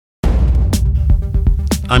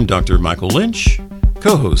I'm Dr. Michael Lynch,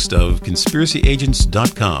 co-host of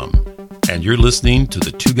ConspiracyAgents.com, and you're listening to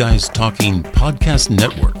the Two Guys Talking Podcast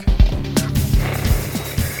Network.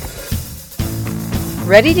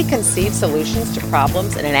 Ready to conceive solutions to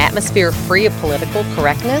problems in an atmosphere free of political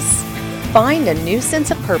correctness? Find a new sense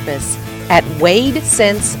of purpose at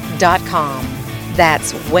wadesense.com.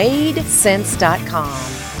 That's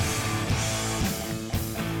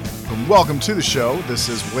wadesense.com. Welcome to the show. This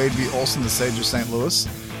is Wade V. Olson, the Sage of St. Louis.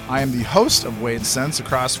 I am the host of Wade Sense.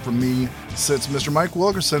 Across from me sits Mr. Mike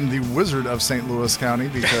Wilkerson, the Wizard of St. Louis County,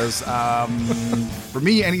 because for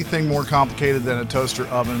me, anything more complicated than a toaster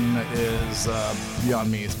oven is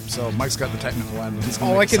beyond me. So Mike's got the technical end.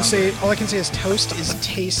 All I can say is toast is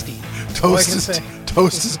tasty. Toast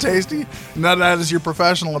is tasty? Now that is your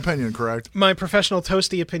professional opinion, correct? My professional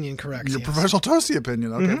toasty opinion, correct. Your yes. professional toasty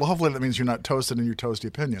opinion. Okay. Mm-hmm. Well, hopefully that means you're not toasted in your toasty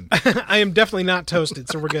opinion. I am definitely not toasted,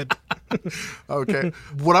 so we're good. Okay.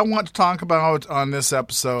 What I want to talk about on this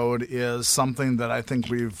episode is something that I think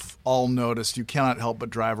we've all noticed. You cannot help but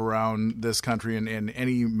drive around this country in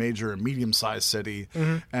any major and medium-sized city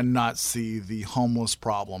and not see the homeless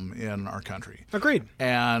problem in our country. Agreed.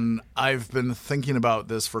 And I've been thinking about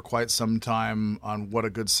this for quite some time on what a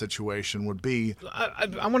good situation would be.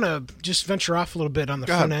 I want to just venture off a little bit on the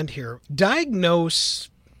front end here. Diagnose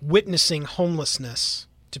witnessing homelessness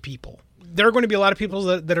to people. There are going to be a lot of people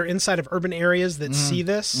that are inside of urban areas that see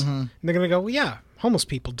this, and they're going to go, well, yeah, homeless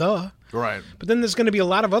people, duh. Right. But then there's going to be a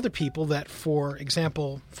lot of other people that, for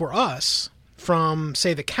example, for us, from,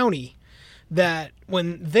 say, the county, that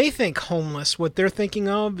when they think homeless, what they're thinking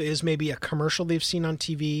of is maybe a commercial they've seen on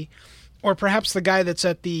TV, or perhaps the guy that's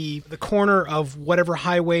at the corner of whatever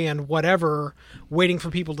highway and whatever, waiting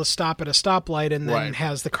for people to stop at a stoplight and then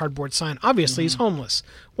has the cardboard sign. Obviously, he's homeless,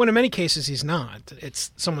 when in many cases he's not.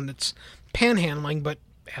 It's someone that's panhandling but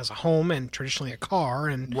has a home and traditionally a car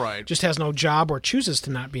and just has no job or chooses to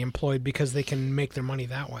not be employed because they can make their money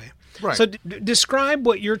that way. Right. So describe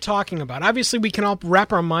what you're talking about. Obviously, we can all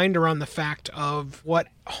wrap our mind around the fact of what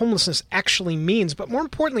homelessness actually means, but more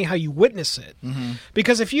importantly, how you witness it.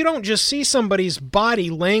 Because if you don't just see somebody's body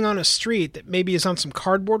laying on a street that maybe is on some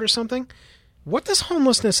cardboard or something, what does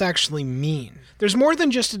homelessness actually mean? There's more than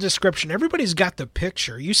just a description. Everybody's got the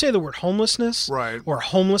picture. You say the word homelessness or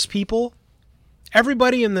homeless people,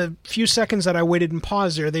 everybody in the few seconds that I waited and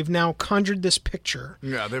paused there, they've now conjured this picture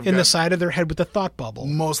in the side of their head with a thought bubble.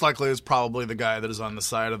 Most likely it's probably the guy that is on the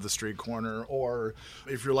side of the street corner. Or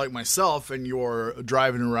if you're like myself and you're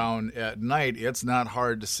driving around at night, it's not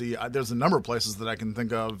hard to see. There's a number of places that I can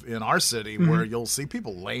think of in our city where you'll see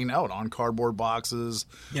people laying out on cardboard boxes.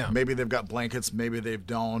 Yeah. Maybe they've got blankets, maybe they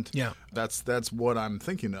don't. Yeah. That's what I'm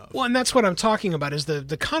thinking of. Well, and that's what I'm talking about is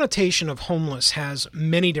the connotation of homeless has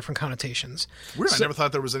many different connotations. Weird. I never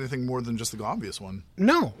thought there was anything more than just the obvious one.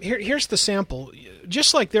 No. Here's the sample.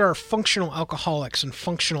 Just like there are functional alcoholics and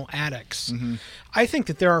functional addicts, I think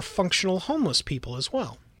that there are functional homeless people as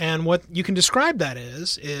well. And what you can describe that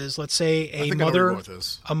is let's say a mother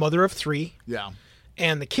of three. Yeah.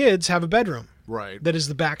 And the kids have a bedroom. Right. That is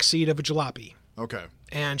the back seat of a jalopy. Okay.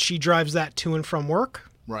 And she drives that to and from work.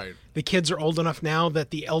 Right. The kids are old enough now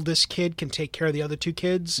that the eldest kid can take care of the other two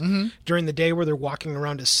kids during the day where they're walking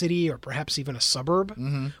around a city or perhaps even a suburb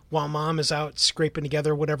while mom is out scraping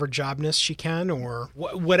together whatever jobness she can or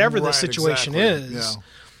whatever the situation is. Yeah.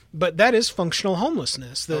 But that is functional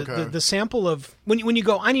homelessness. The sample of when you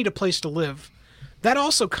go, I need a place to live, that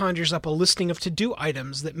also conjures up a listing of to-do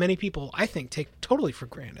items that many people, I think, take totally for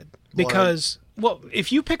granted. Because, well,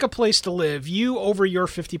 if you pick a place to live, you, over your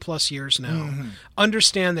 50-plus years now,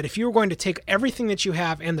 understand that if you were going to take everything that you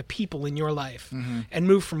have and the people in your life and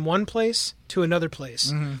move from one place to another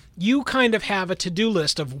place, you kind of have a to-do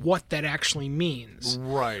list of what that actually means.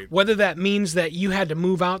 Right. Whether that means that you had to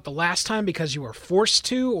move out the last time because you were forced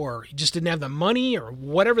to or you just didn't have the money or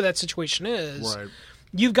whatever that situation is. Right.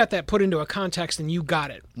 You've got that put into a context and you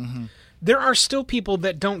got it. There are still people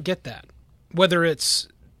that don't get that, whether it's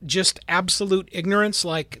just absolute ignorance,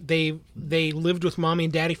 like they lived with mommy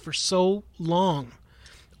and daddy for so long,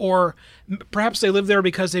 or perhaps they live there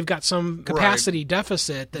because they've got some capacity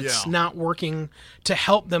deficit that's not working to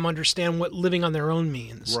help them understand what living on their own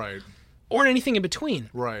means. Right. Or anything in between.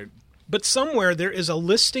 Right. But somewhere there is a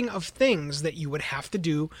listing of things that you would have to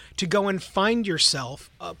do to go and find yourself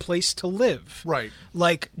a place to live. Right.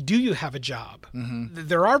 Like, do you have a job?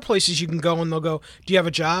 There are places you can go and they'll go, do you have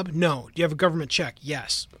a job? No. Do you have a government check?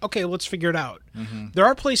 Yes. Okay, let's figure it out. There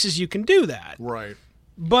are places you can do that. Right.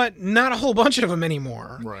 But not a whole bunch of them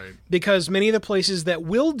anymore. Right. Because many of the places that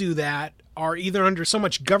will do that are either under so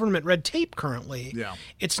much government red tape currently,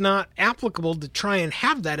 it's not applicable to try and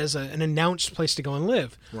have that as an announced place to go and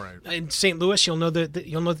live. Right. In St. Louis, you'll know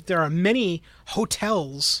that there are many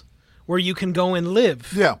hotels where you can go and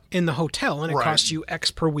live in the hotel, and it costs you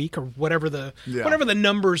X per week or whatever the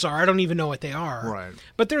numbers are. I don't even know what they are. Right.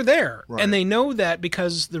 But they're there, and they know that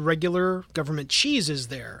because the regular government cheese is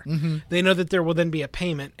there. They know that there will then be a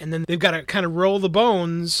payment, and then they've got to kind of roll the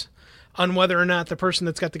bones on whether or not the person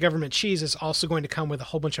that's got the government cheese is also going to come with a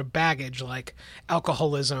whole bunch of baggage like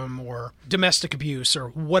alcoholism or domestic abuse or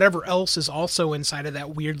whatever else is also inside of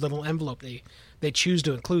that weird little envelope they choose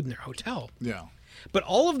to include in their hotel. Yeah. But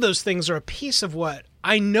all of those things are a piece of what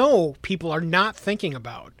I know people are not thinking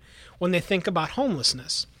about when they think about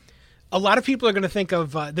homelessness. A lot of people are going to think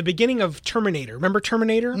of the beginning of Terminator. Remember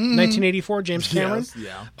Terminator, 1984, James Cameron? Yes,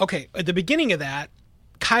 yeah. Okay, at the beginning of that,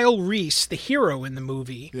 Kyle Reese, the hero in the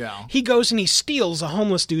movie, he goes and he steals a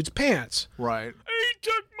homeless dude's pants. Right. He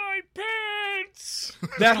took my pants!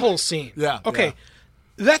 That whole scene. Okay. Yeah.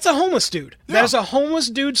 That's a homeless dude. Yeah. That is a homeless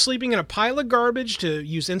dude sleeping in a pile of garbage to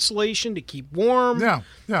use insulation to keep warm.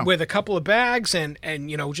 With a couple of bags and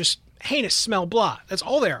just heinous smell, blah. That's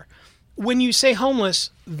all there. When you say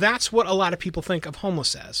homeless, that's what a lot of people think of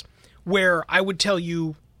homeless as. Where I would tell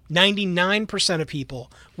you 99% of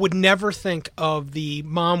people would never think of the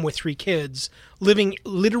mom with 3 kids living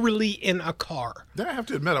literally in a car. Then I have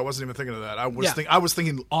to admit, I wasn't even thinking of that. I was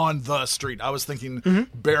thinking on the street. I was thinking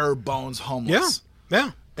bare bones homeless.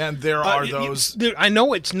 Yeah. And there are those. I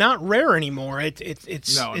know it's not rare anymore.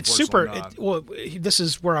 It's super. Not. This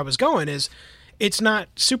is where I was going. It's not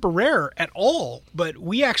super rare at all. But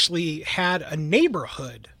we actually had a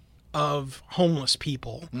neighborhood of homeless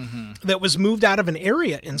people that was moved out of an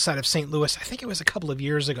area inside of St. Louis. I think it was a couple of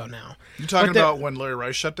years ago now. You're talking about when Larry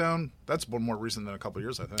Rice shut down? That's one more recent than a couple of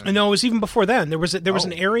years, I think. No, it was even before then. There was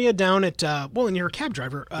an area down at and you're a cab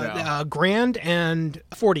driver, Grand and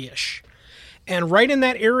 40ish. And right in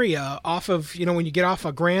that area, off of, when you get off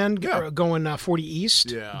of Grand, going 40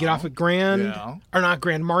 East, you get off at Grand, or not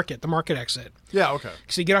Grand Market, the Market exit. Yeah, okay.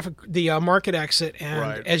 So you get off of the Market exit,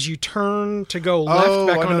 and as you turn to go left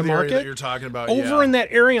back onto the Market, area that you're talking about, over in that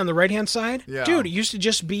area on the right-hand side, dude, it used to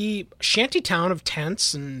just be a shanty town of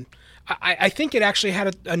tents, and I think it actually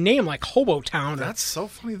had a name like Hobo Town. That's so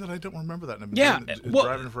funny that I don't remember that. I've been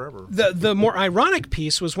driving forever. The more ironic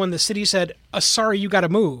piece was when the city said, sorry, you got to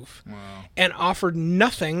move. Wow. And offered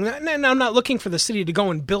nothing. And I'm not looking for the city to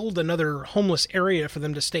go and build another homeless area for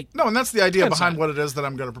them to stay. No, and that's the idea behind what it is that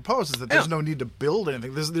I'm going to propose, is that there's no need to build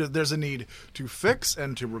anything. There's a need to fix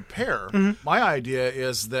and to repair. My idea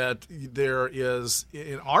is that there is,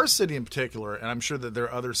 in our city in particular, and I'm sure that there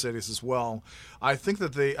are other cities as well, I think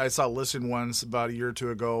that I saw a listing once about a year or two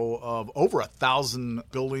ago of over 1,000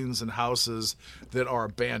 buildings and houses that are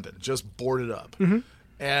abandoned, just boarded up.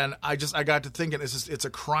 And I got to thinking, it's a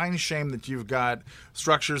crying shame that you've got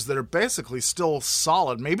structures that are basically still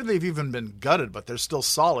solid. Maybe they've even been gutted, but they're still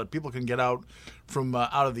solid. People can get out from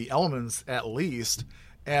out of the elements at least,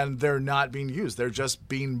 and they're not being used. They're just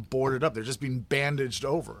being boarded up. They're just being bandaged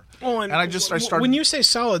over. Oh, and I started. When you say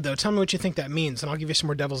solid, though, tell me what you think that means, and I'll give you some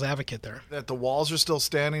more devil's advocate there. That the walls are still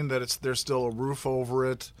standing, that there's still a roof over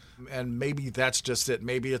it, and maybe that's just it.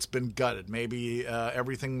 Maybe it's been gutted. Maybe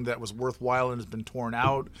everything that was worthwhile has been torn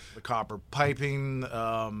out. The copper piping,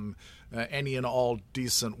 any and all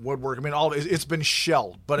decent woodwork. I mean, it's been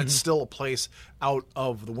shelled, but it's still a place out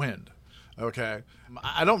of the wind. Okay,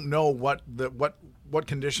 I don't know what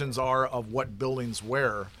conditions are of what buildings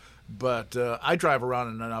where, but I drive around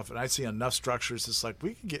enough and I see enough structures. It's like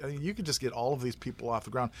you could just get all of these people off the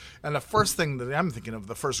ground. And the first thing that I'm thinking of,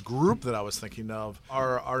 the first group that I was thinking of,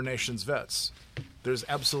 are our nation's vets. There's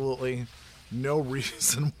absolutely no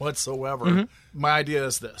reason whatsoever. My idea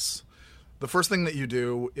is this. The first thing that you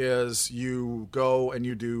do is you go and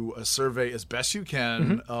you do a survey as best you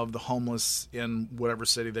can of the homeless in whatever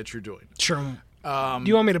city that you're doing. Sure. Do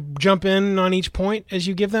you want me to jump in on each point as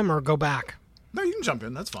you give them, or go back? No, you can jump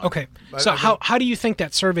in. That's fine. Okay. So how do you think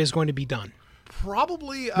that survey is going to be done?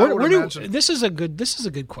 Probably, I would imagine. This is a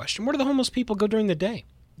good question. Where do the homeless people go during the day?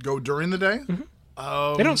 Go during the day?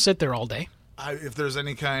 They don't sit there all day. If there's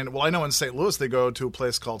any kind... Well, I know in St. Louis they go to a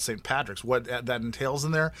place called St. Patrick's. What that entails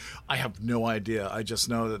in there, I have no idea. I just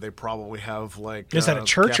know that they probably have like... Is that a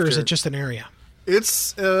church or is it just an area?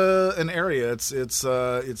 It's an area.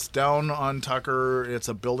 It's down on Tucker. It's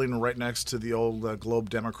a building right next to the old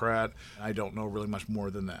Globe Democrat. I don't know really much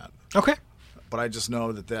more than that. Okay. But I just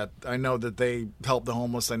know that I know that they help the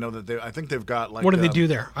homeless. I know that I think they've got like... What do they do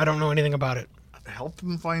there? I don't know anything about it. Help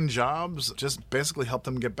them find jobs. Just basically help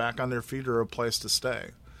them get back on their feet or a place to stay.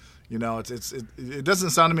 You know, it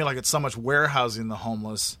doesn't sound to me like it's so much warehousing the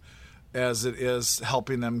homeless as it is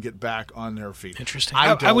helping them get back on their feet. Interesting.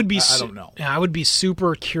 I don't know. Yeah, I would be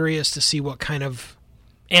super curious to see what kind of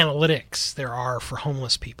analytics there are for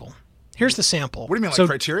homeless people. Here's the sample. What do you mean, like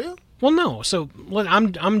criteria? Well, no. So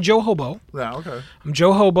I'm Joe Hobo. Yeah, okay. I'm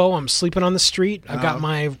Joe Hobo. I'm sleeping on the street. I've got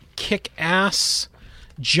my kick-ass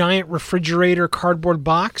giant refrigerator cardboard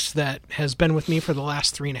box that has been with me for the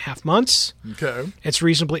last 3.5 months. Okay. It's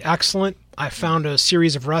reasonably excellent. I found a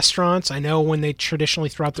series of restaurants. I know when they traditionally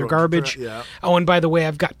throw out their garbage. Yeah. Oh, and by the way,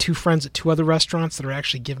 I've got 2 friends at 2 other restaurants that are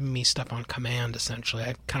actually giving me stuff on command, essentially.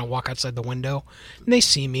 I kind of walk outside the window, and they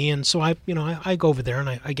see me, and so I go over there, and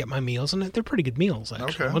I get my meals, and they're pretty good meals,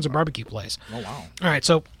 actually. Okay. One's a barbecue place. Oh, wow. All right,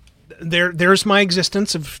 so there's my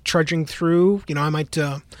existence of trudging through. I might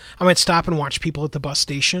stop and watch people at the bus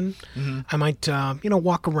station. Mm-hmm. I might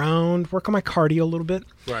walk around, work on my cardio a little bit.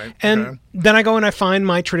 Right. And then I go and I find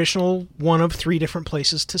my traditional one of 3 different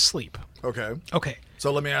places to sleep. Okay.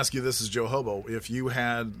 So let me ask you this as Joe Hobo. If you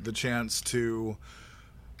had the chance to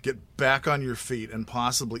get back on your feet and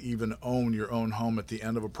possibly even own your own home at the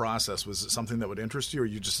end of a process, was it something that would interest you, or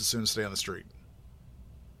you just as soon stay on the street?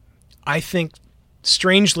 I think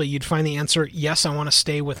strangely, you'd find the answer, yes, I want to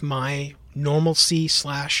stay with my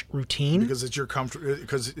normalcy/routine. Because it's your comfort.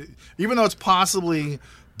 Because even though it's possibly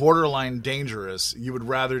borderline dangerous, you would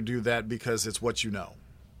rather do that because it's what you know.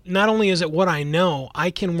 Not only is it what I know,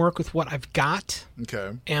 I can work with what I've got.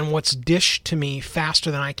 Okay. And what's dished to me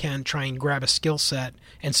faster than I can try and grab a skill set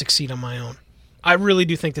and succeed on my own. I really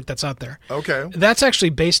do think that that's out there. Okay. That's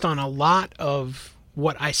actually based on a lot of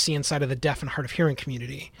what I see inside of the deaf and hard of hearing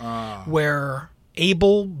community, where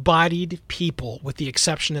able-bodied people, with the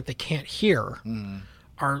exception that they can't hear,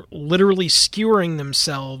 are literally skewering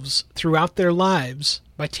themselves throughout their lives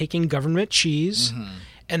by taking government cheese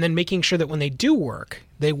and then making sure that when they do work,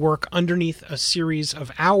 they work underneath a series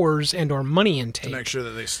of hours and or money intake to make sure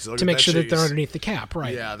that they still to make sure that they're underneath the cap,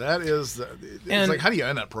 right? Yeah, that is. It's like, how do you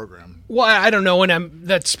end that program? Well, I don't know, and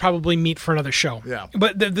that's probably meat for another show. Yeah.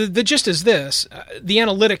 But the gist is this: the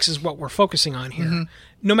analytics is what we're focusing on here. Mm-hmm.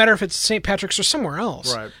 No matter if it's St. Patrick's or somewhere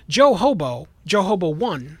else. Right. Joe Hobo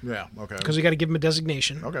 1. Yeah. Okay. Because we got to give him a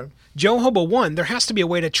designation. Okay. Joe Hobo 1. There has to be a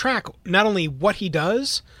way to track not only what he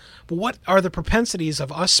does, but what are the propensities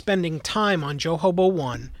of us spending time on Joe Hobo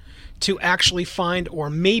 1 to actually find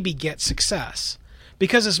or maybe get success.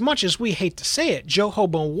 Because as much as we hate to say it, Joe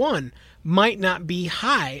Hobo 1 might not be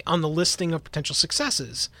high on the listing of potential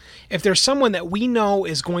successes. If there's someone that we know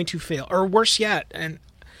is going to fail, or worse yet, and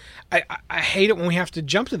I hate it when we have to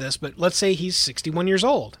jump to this, but let's say he's 61 years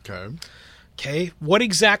old. Okay. What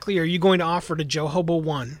exactly are you going to offer to Joe Hobo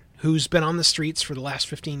 1, who's been on the streets for the last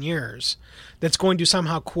 15 years, that's going to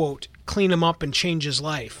somehow, quote, clean him up and change his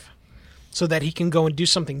life so that he can go and do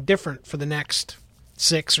something different for the next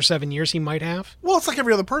 6 or 7 years he might have? Well, it's like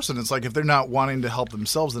every other person. It's like if they're not wanting to help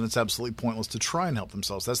themselves, then it's absolutely pointless to try and help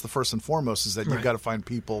themselves. That's the first and foremost, is that you've got to find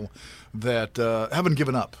people that haven't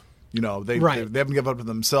given up. They haven't given up to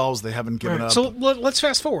themselves. They haven't given up. So let's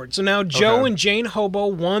fast forward. So now Joe and Jane Hobo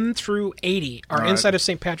 1 through 80 are inside of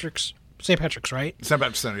St. Patrick's, right? St.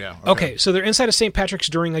 Patrick's Center, yeah. Okay, so they're inside of St. Patrick's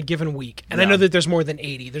during a given week. And I know that there's more than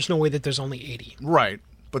 80. There's no way that there's only 80. Right.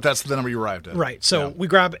 But that's the number you arrived at. Right. So we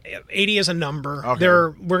grab 80 as a number. Okay.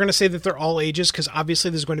 We're going to say that they're all ages because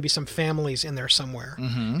obviously there's going to be some families in there somewhere.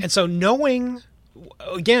 Mm-hmm. And so knowing,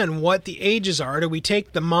 again, what the ages are, do we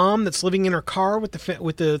take the mom that's living in her car with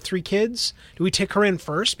the 3 kids? Do we take her in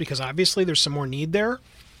first? Because obviously there's some more need there.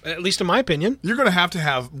 At least in my opinion. You're going to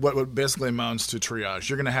have what basically amounts to triage.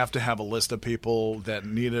 You're going to have a list of people that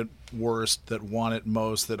need it worst, that want it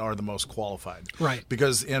most, that are the most qualified. Right.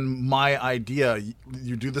 Because in my idea,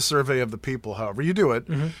 you do the survey of the people, however you do it,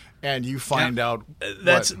 and you find out.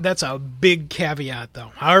 That's a big caveat,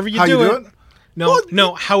 though. However you do it.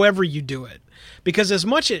 No, however you do it. Because as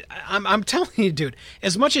much as I'm telling you, dude,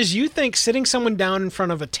 as much as you think sitting someone down in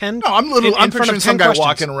front of a tent, I'm picturing some guy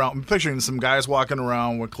walking around. I'm picturing some guys walking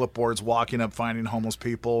around with clipboards, walking up, finding homeless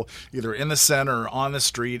people, either in the center or on the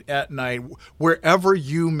street at night, wherever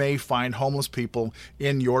you may find homeless people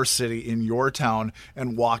in your city, in your town,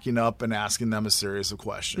 and walking up and asking them a series of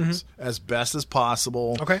questions as best as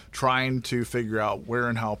possible. Okay. Trying to figure out where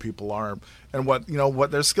and how people are and what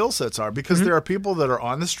their skill sets are, because there are people that are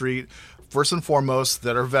on the street. First and foremost,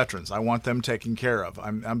 that are veterans. I want them taken care of.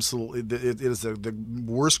 I'm absolutely. It is the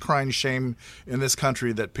worst crying shame in this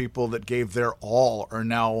country that people that gave their all are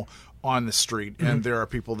now on the street, and there are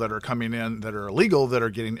people that are coming in that are illegal that are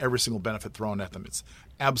getting every single benefit thrown at them. It's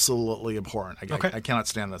absolutely abhorrent. I cannot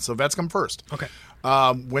stand that. So vets come first. Okay.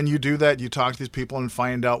 When you do that, you talk to these people and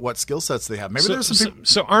find out what skill sets they have. Maybe there's some people.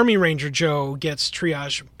 So Army Ranger Joe gets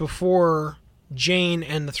triage before Jane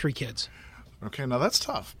and the 3 kids. Okay, now that's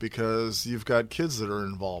tough because you've got kids that are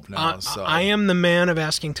involved now. So I am the man of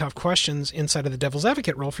asking tough questions inside of the devil's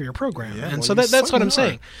advocate role for your program, Yeah, and well, so you that's what I'm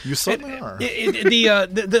certainly saying. You certainly are.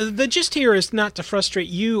 The gist here is not to frustrate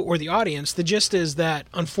you or the audience. The gist is that,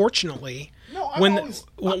 unfortunately,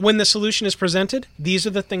 when the solution is presented, these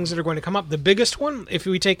are the things that are going to come up. The biggest one, if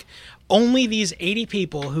we take only these 80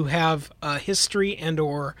 people who have a history and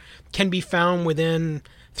or can be found within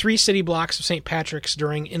 3 city blocks of St. Patrick's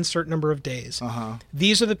during insert number of days.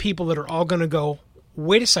 These are the people that are all going to go,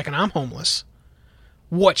 wait a second, I'm homeless.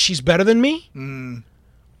 What, she's better than me?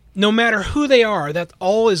 No matter who they are, that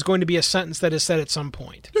all is going to be a sentence that is said at some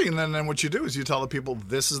point. And then what you do is you tell the people,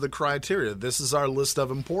 this is the criteria. This is our list of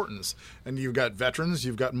importance. And you've got veterans,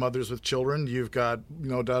 you've got mothers with children, you've got,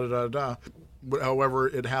 however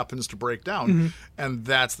it happens to break down. And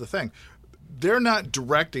that's the thing. They're not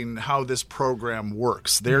directing how this program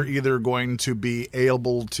works. They're either going to be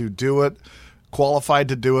able to do it, qualified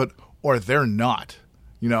to do it, or they're not.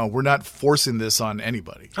 We're not forcing this on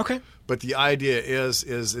anybody. Okay. But the idea is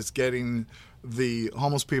it's getting the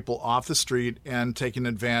homeless people off the street and taking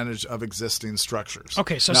advantage of existing structures.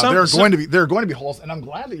 Okay, so now, there are going to be holes, and I'm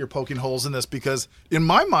glad that you're poking holes in this because in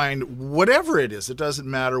my mind, whatever it is, it doesn't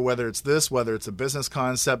matter whether it's this, whether it's a business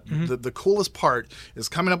concept. The coolest part is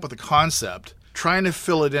coming up with a concept, trying to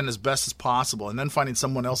fill it in as best as possible, and then finding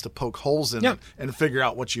someone else to poke holes in it and figure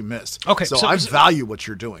out what you missed. Okay, so I value what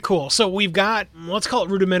you're doing. Cool. So we've got, let's call it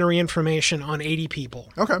rudimentary information on 80 people.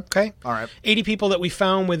 Okay. All right. 80 people that we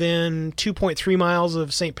found within 2.3 miles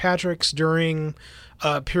of St. Patrick's during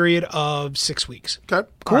a period of 6 weeks. Okay.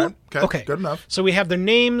 Cool. All right. Okay. Good enough. So we have their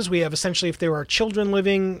names. We have essentially if there are children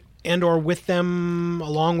living and or with them,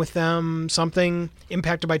 along with them, something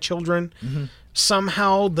impacted by children.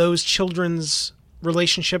 Somehow those children's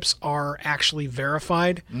relationships are actually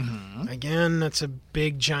verified. Again, that's a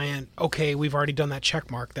big, giant, okay, we've already done that check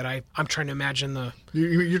mark that I'm trying to imagine the...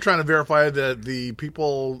 You're trying to verify that the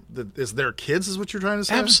people, that is their kids is what you're trying to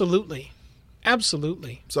say? Absolutely.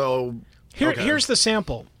 So... Here's the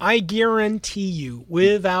sample. I guarantee you,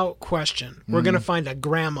 without question, we're going to find a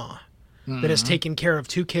grandma that has taken care of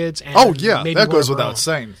 2 kids. And maybe that goes more of her without own.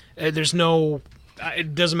 saying. There's no...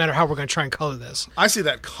 It doesn't matter how we're going to try and color this. I see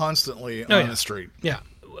that constantly on the street. Yeah.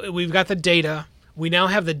 We've got the data. We now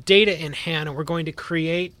have the data in hand, and we're going to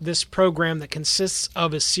create this program that consists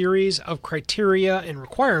of a series of criteria and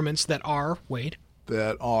requirements that are, Wade.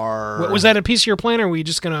 That are... Was that a piece of your plan, or are we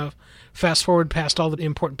just going to fast forward past all the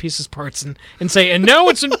important pieces, parts, and say, and now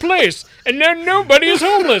it's in place, and now nobody is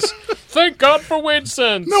homeless. Thank God for Wade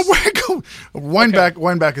Sense. No, go. Wind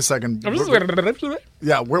back a second.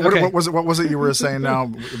 Yeah, what was it you were saying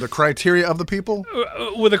now? The criteria of the people?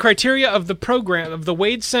 With the criteria of the program, of the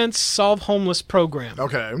Wade Sense Solve Homeless program.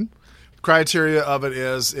 Okay. Criteria of it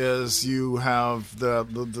is you have the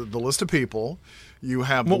list of people. You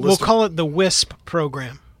have the we'll call it the WISP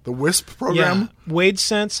program. The WISP program? Yeah. Wade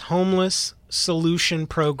Sense Homeless Solution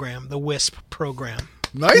Program, the WISP program.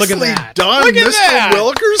 Nicely done, Look at Mr. that.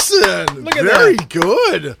 Wilkerson. Look at Very that.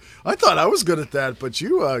 good. I thought I was good at that, but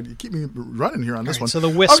you keep me running here on this one. So the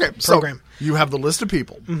WISP program. So you have the list of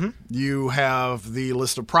people. You have the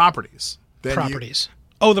list of properties. Then properties.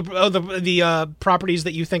 The properties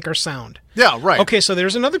that you think are sound. Yeah, right. Okay, so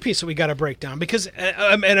there's another piece that we got to break down because,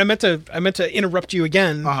 and I meant to interrupt you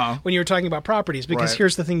again when you were talking about properties because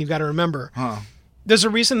here's the thing you've got to remember. There's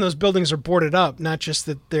a reason those buildings are boarded up, not just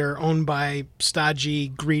that they're owned by stodgy,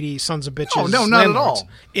 greedy sons of bitches. No, not at all.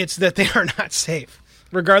 It's that they are not safe.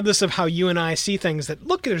 Regardless of how you and I see things, that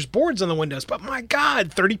look, there's boards on the windows, but my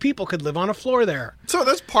God, 30 people could live on a floor there. So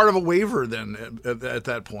that's part of a waiver then at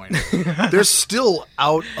that point. They're still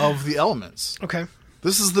out of the elements. Okay.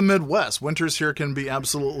 This is the Midwest. Winters here can be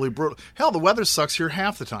absolutely brutal. Hell, the weather sucks here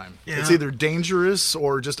half the time. Yeah. It's either dangerous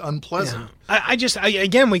or just unpleasant. Yeah.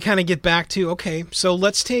 Again, we kind of get back to, okay, so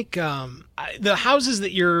let's take the houses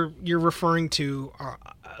that you're referring to.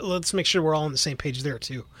 Let's make sure we're all on the same page there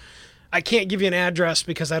too. I can't give you an address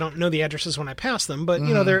because I don't know the addresses when I pass them, but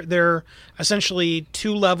you know they're essentially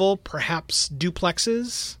 2-level, perhaps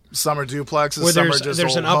duplexes. Some are duplexes. Where Some are just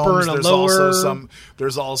there's old an upper homes. and a There's lower.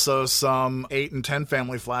 There's also some 8 and 10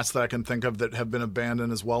 family flats that I can think of that have been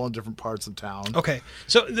abandoned as well in different parts of town. Okay,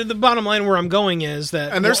 so the bottom line where I'm going is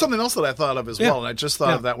that, And there's something else that I thought of as well, and I just thought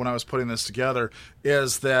of Yeah. that when I was putting this together,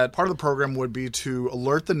 is that part of the program would be to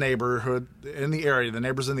alert the neighborhood in the area, the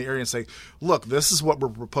neighbors in the area, and say, look, this is what we're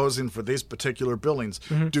proposing for these particular buildings.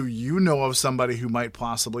 Mm-hmm. Do you know of somebody who might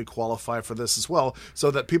possibly qualify for this as well,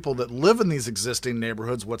 so that people that live in these existing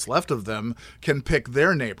neighborhoods, what's left of them, can pick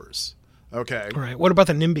their neighbors. Okay. all right. What about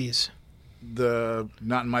the NIMBYs? The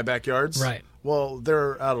not in my backyards? Right. Well,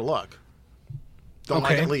 they're out of luck. Don't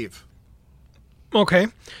like Okay. it, leave. Okay,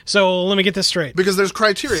 so let me get this straight. Because there's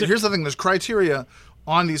criteria. Here's the thing. There's criteria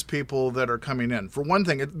on these people that are coming in. For one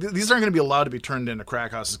thing, these aren't going to be allowed to be turned into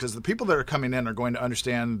crack houses because the people that are coming in are going to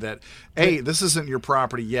understand that, A, this isn't your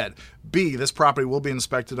property yet. B, this property will be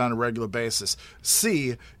inspected on a regular basis.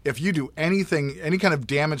 C, if you do anything, any kind of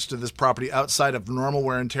damage to this property outside of normal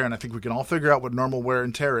wear and tear, and I think we can all figure out what normal wear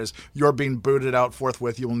and tear is, you're being booted out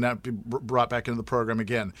forthwith. You will not be brought back into the program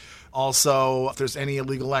again. Also, if there's any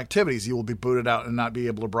illegal activities, you will be booted out and not be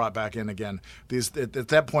able to brought back in again. At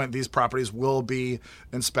that point, these properties will be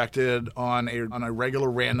inspected on a regular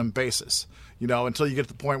random basis. You know, until you get to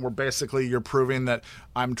the point where basically you're proving that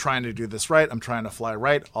I'm trying to do this right, I'm trying to fly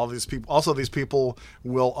right. All these people, also these people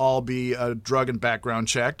will all be drug and background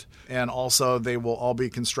checked, and also they will all be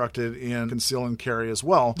constructed in conceal and carry as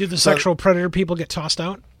well. Do the sexual predator people get tossed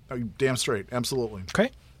out? Damn straight, absolutely.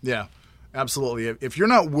 Okay. Yeah, absolutely. If you're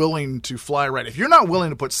not willing to fly right, if you're not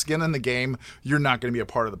willing to put skin in the game, you're not going to be a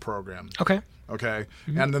part of the program. Okay. Okay,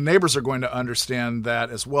 and the neighbors are going to understand that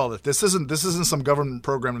as well. That this isn't some government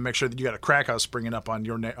program to make sure that you got a crack house springing up on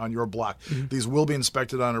your block. These will be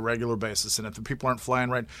inspected on a regular basis, and if the people aren't flying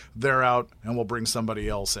right, they're out, and we'll bring somebody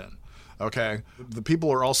else in. Okay, the people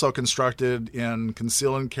are also constructed in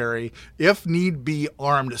conceal and carry, if need be,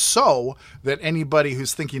 armed, so that anybody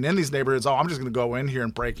who's thinking in these neighborhoods, oh, I'm just going to go in here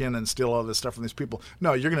and break in and steal all this stuff from these people.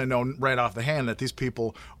 No, you're going to know right off the hand that these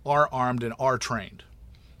people are armed and are trained.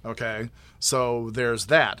 Okay, so there's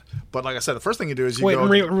that. But like I said, the first thing you do is you go...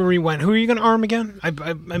 Rewind. Who are you going to arm again?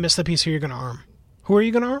 I missed the piece. Who you're going to arm? Who are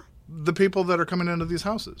you going to arm? The people that are coming into these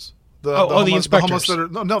houses. The inspectors.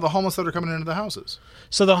 The homeless that are coming into the houses.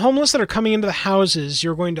 So the homeless that are coming into the houses,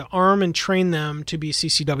 you're going to arm and train them to be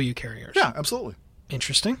CCW carriers. Yeah, absolutely.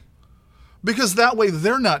 Interesting. Because that way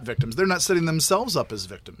they're not victims. They're not setting themselves up as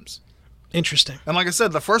victims. Interesting. And like I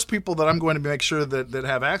said, the first people that I'm going to make sure that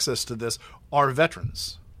have access to this are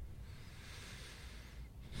veterans.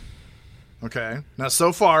 Okay. Now,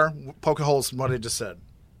 so far, poke holes in what I just said.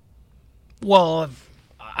 Well,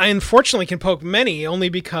 I unfortunately can poke many only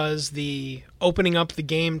because the opening up the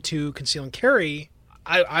game to conceal and carry,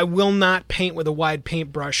 I will not paint with a wide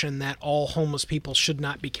paintbrush in that all homeless people should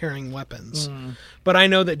not be carrying weapons. But I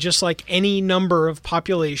know that just like any number of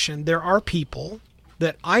population, there are people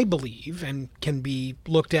that I believe and can be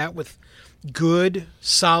looked at with good,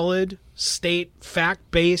 solid, state,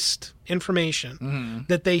 fact-based information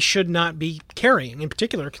that they should not be carrying, in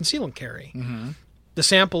particular conceal and carry. The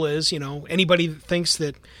sample is, anybody that thinks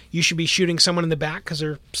that you should be shooting someone in the back because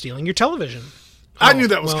they're stealing your television. I knew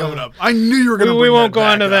that was coming up. I knew you were going to bring We won't that go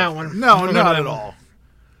back into up. that one. No, not at all.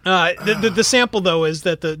 The sample, though, is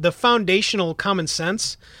that the foundational common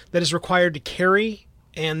sense that is required to carry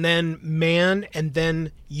and then man and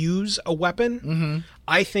then use a weapon,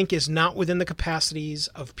 I think is not within the capacities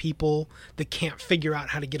of people that can't figure out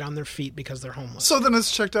how to get on their feet because they're homeless. So then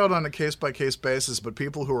it's checked out on a case-by-case basis, but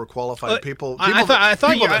people who are qualified, people that have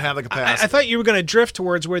the capacity. I thought you were going to drift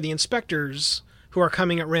towards where the inspectors who are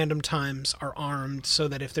coming at random times are armed so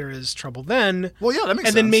that if there is trouble then... Well, yeah, that makes sense.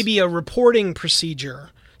 And then maybe a reporting procedure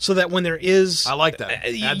so that when there is... I like that.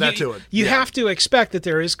 Add that to it. You have to expect that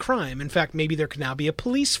there is crime. In fact, maybe there could now be a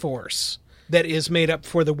police force that is made up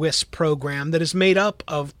for the WISP program that is made up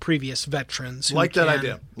of previous veterans. That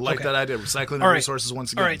idea. That idea. Recycling of resources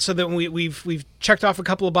once again. All right, so then we've checked off a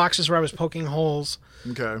couple of boxes where I was poking holes.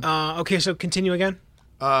 Okay. Okay, so continue again.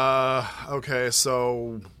 Okay,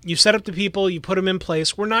 so... You set up the people, you put them in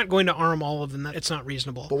place. We're not going to arm all of them. It's not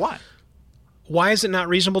reasonable. But why? Why is it not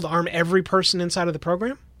reasonable to arm every person inside of the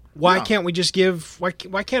program? Why can't we just give... Why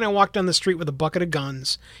can't I walk down the street with a bucket of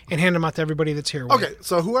guns and hand them out to everybody that's here? Okay,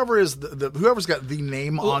 so whoever's got the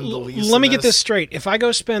name on the lease... Let me get this straight. If I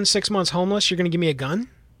go spend 6 months homeless, you're going to give me a gun?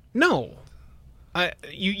 No.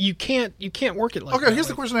 You can't work it like that. Okay, here's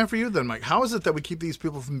the question I have for you then, Mike. How is it that we keep these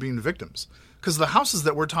people from being victims? Because the houses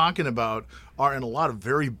that we're talking about are in a lot of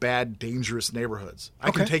very bad, dangerous neighborhoods.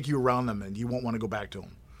 I can take you around them and you won't want to go back to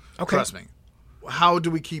them. Okay. Trust me. how do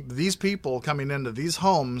we keep these people coming into these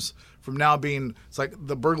homes from now being, it's like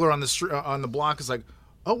the burglar on the street, on the block is like,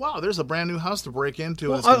 oh wow, there's a brand new house to break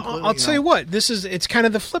into. Well, I'll tell you what, it's kind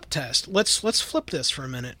of the flip test. Let's flip this for a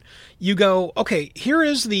minute. You go, okay, here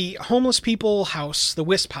is the homeless people house, the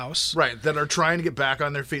WISP house. Right, that are trying to get back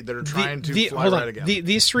on their feet, that are trying to fly right again.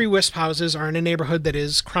 These 3 WISP houses are in a neighborhood that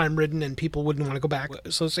is crime-ridden and people wouldn't want to go back,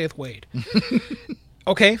 so saith Wade.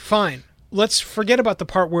 Okay, fine. Let's forget about the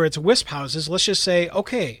part where it's WISP houses. Let's just say,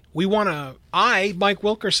 okay, Mike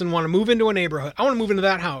Wilkerson, want to move into a neighborhood. I want to move into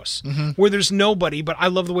that house where there's nobody, but I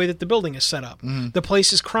love the way that the building is set up. The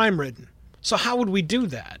place is crime-ridden. So how would we do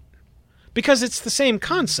that? Because it's the same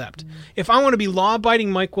concept. If I want to be law-abiding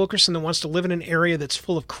Mike Wilkerson that wants to live in an area that's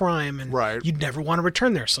full of crime, and you'd never want to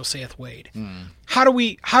return there, so saith Wade. How do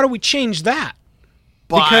we change that?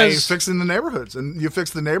 By fixing the neighborhoods. And you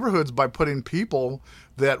fix the neighborhoods by putting people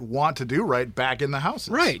that want to do right back in the houses.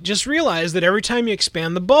 Right. Just realize that every time you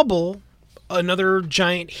expand the bubble, another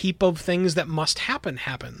giant heap of things that must happen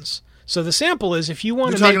happens. So the sample is, if you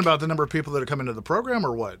want to You're talking about the number of people that are coming to the program,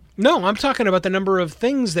 or what? No, I'm talking about the number of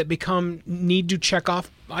things that need to check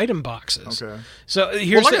off item boxes. Okay. So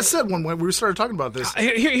here's I said, when we started talking about this.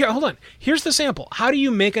 Here, hold on. Here's the sample. How do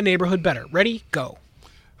you make a neighborhood better? Ready? Go.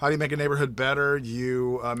 How do you make a neighborhood better?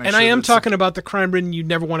 You make and sure I am talking about the crime-ridden, you'd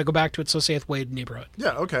never want to go back to it, so saith Wade neighborhood.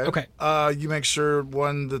 Yeah, okay. Okay. You make sure,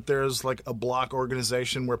 that there's like a block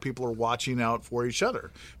organization where people are watching out for each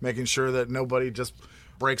other, making sure that nobody just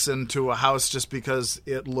breaks into a house just because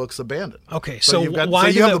it looks abandoned. Okay,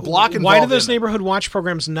 why do those neighborhood watch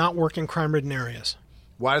programs not work in crime-ridden areas?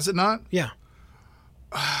 Why is it not? Yeah.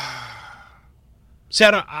 See,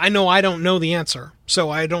 I know I don't know the answer, so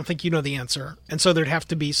I don't think you know the answer. And so there'd have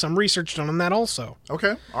to be some research done on that also.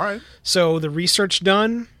 Okay, all right. So the research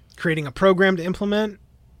done, creating a program to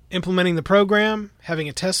implementing the program, having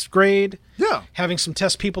a test grade, having some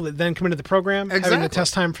test people that then come into the program, having the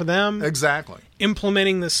test time for them. Exactly.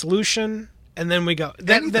 Implementing the solution, and then we go.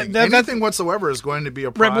 Anything whatsoever is going to be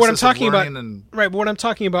a process right, but what I'm talking of learning. But what I'm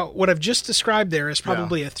talking about, what I've just described there is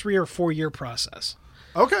probably a 3 or 4 year process.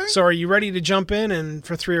 Okay. So are you ready to jump in and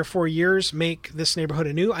for 3 or 4 years make this neighborhood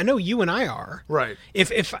anew? I know you and I are. Right.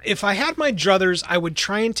 If I had my druthers, I would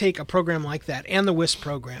try and take a program like that and the WISP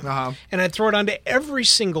program, and I'd throw it onto every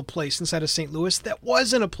single place inside of St. Louis that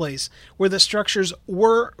wasn't a place where the structures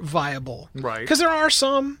were viable. Right. Because there are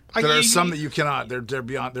some. There are some that you cannot. They're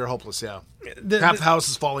beyond. They're hopeless. Yeah. Half the house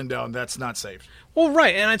is falling down. That's not safe. Well,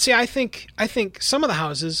 right, and I'd say I think some of the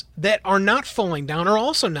houses that are not falling down are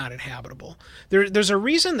also not inhabitable. There's a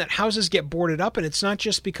reason that houses get boarded up, and it's not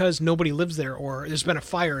just because nobody lives there, or there's been a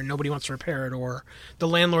fire and nobody wants to repair it, or the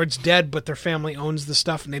landlord's dead but their family owns the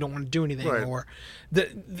stuff and they don't want to do anything. Right. Or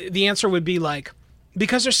the answer would be like,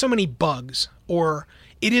 because there's so many bugs, or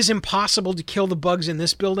it is impossible to kill the bugs in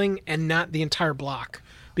this building and not the entire block,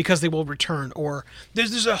 because they will return, or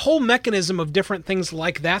there's a whole mechanism of different things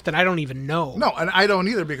like that I don't even know. No, and I don't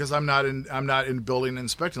either, because I'm not in building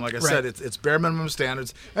inspecting. Like I said, it's bare minimum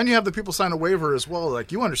standards, and you have the people sign a waiver as well.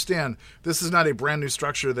 Like, you understand, this is not a brand new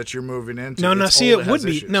structure that you're moving into. No, it would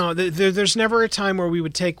be. No, there's never a time where we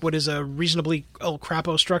would take what is a reasonably El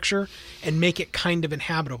Crapo structure and make it kind of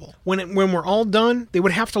inhabitable. When we're all done, they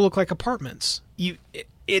would have to look like apartments.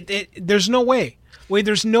 There's no way.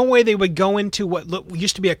 There's no way they would go into what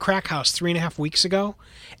used to be a crack house 3.5 weeks ago,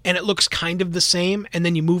 and it looks kind of the same, and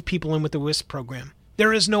then you move people in with the WISP program.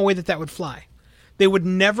 There is no way that would fly. They would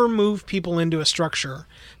never move people into a structure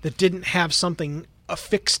that didn't have something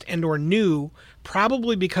affixed and or new,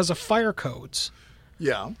 probably because of fire codes.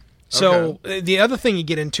 Yeah. Okay. So the other thing you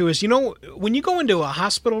get into is, when you go into a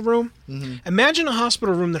hospital room, imagine a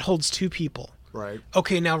hospital room that holds 2 people. Right.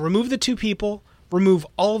 Okay, now remove the 2 people. Remove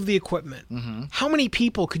all of the equipment. How many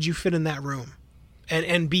people could you fit in that room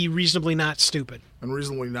and be reasonably not stupid? And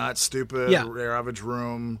reasonably not stupid, your average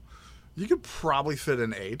room, you could probably fit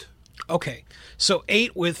in 8. Okay, so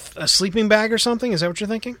 8 with a sleeping bag or something? Is that what you're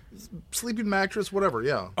thinking? Sleeping mattress, whatever,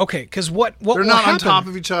 yeah. Okay, because what they're will not happen, on top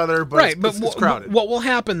of each other, but it's crowded. What will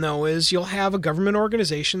happen, though, is you'll have a government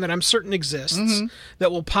organization that I'm certain exists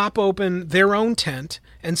that will pop open their own tent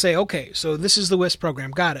and say, okay, so this is the WISP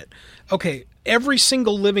program, got it. Okay, every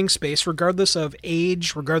single living space, regardless of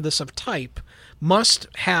age, regardless of type, must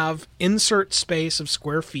have insert space of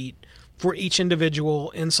square feet for each individual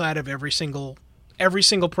inside of every single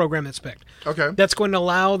program that's picked. Okay. That's going to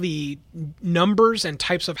allow the numbers and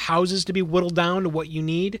types of houses to be whittled down to what you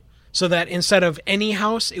need, so that instead of any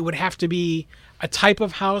house, it would have to be a type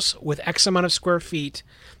of house with X amount of square feet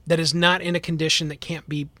that is not in a condition that can't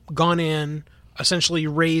be gone in essentially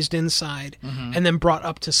raised inside and then brought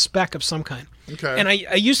up to spec of some kind. Okay. And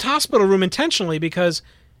I used hospital room intentionally because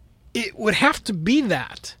it would have to be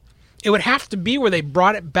that. It would have to be where they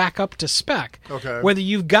brought it back up to spec. Okay. Whether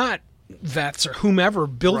you've got vets or whomever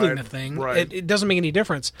building the thing, it doesn't make any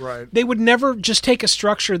difference. Right. They would never just take a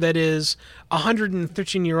structure that is a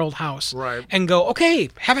 113-year-old house and go, okay,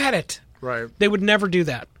 have at it. Right. They would never do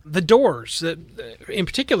that. The doors, in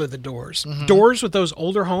particular the doors, doors with those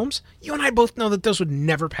older homes, you and I both know that those would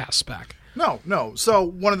never pass spec. No. So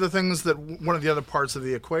one of the other parts of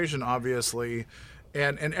the equation, obviously,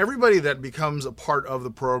 and everybody that becomes a part of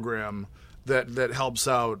the program that helps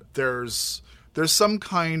out, there's some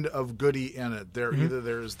kind of goodie in it.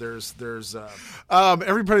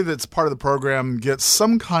 Everybody that's part of the program gets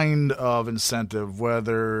some kind of incentive,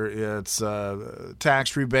 whether it's a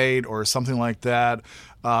tax rebate or something like that.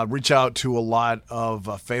 Reach out to a lot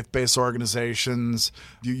of faith-based organizations.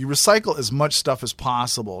 You recycle as much stuff as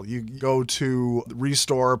possible. You go to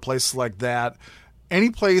Restore, places like that. Any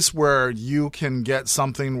place where you can get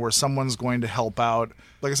something where someone's going to help out.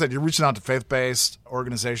 Like I said, you're reaching out to faith-based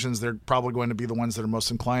organizations. They're probably going to be the ones that are most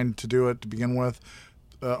inclined to do it to begin with.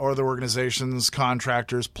 Or other organizations,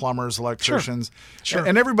 contractors, plumbers, electricians. Sure.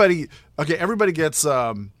 And everybody gets...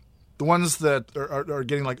 the ones that are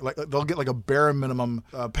getting like they'll get like a bare minimum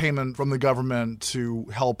payment from the government to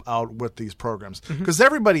help out with these programs, because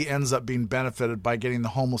everybody ends up being benefited by getting the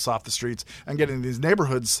homeless off the streets and getting these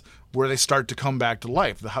neighborhoods where they start to come back to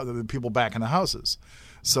life, the people back in the houses.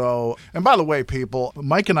 So, and by the way, people,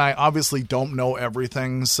 Mike and I obviously don't know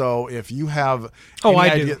everything. So if you have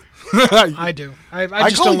I do. I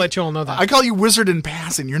just don't let you all know that. I call you wizard in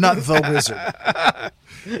passing. You're not the wizard.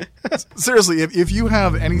 Seriously, if you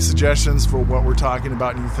have any suggestions for what we're talking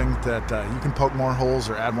about and you think that you can poke more holes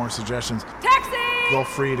or add more suggestions, feel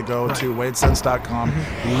free to go to wadesense.com.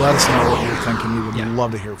 Let us know what you're thinking. We would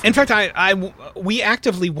love to hear from you. In fact, we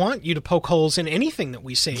actively want you to poke holes in anything that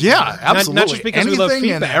we say. Yeah, absolutely. Not just because anything we love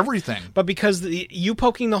feedback, and everything. but because you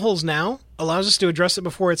poking the holes now allows us to address it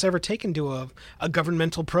before it's ever taken to a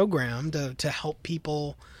governmental program to help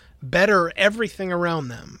people better everything around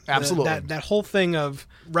them. Absolutely. That whole thing of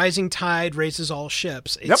rising tide raises all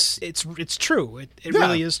ships. It's true. It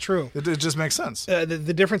really is true. It just makes sense.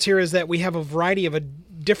 The difference here is that we have a variety of a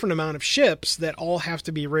different amount of ships that all have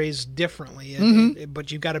to be raised differently.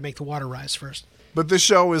 But you've got to make the water rise first. But this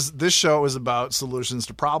show is about solutions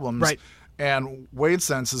to problems. Right. And Wade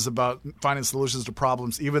Sense is about finding solutions to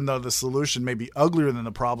problems. Even though the solution may be uglier than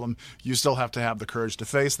the problem, you still have to have the courage to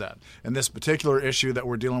face that. And this particular issue that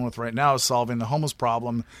we're dealing with right now is solving the homeless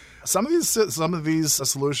problem. Some of these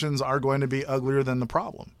solutions are going to be uglier than the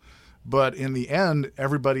problem. But in the end,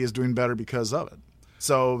 everybody is doing better because of it.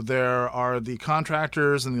 So there are the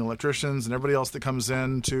contractors and the electricians and everybody else that comes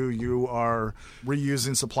in you are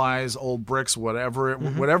reusing supplies, old bricks, whatever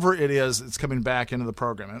it is, it's coming back into the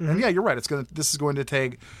program. And yeah, you're right. This is going to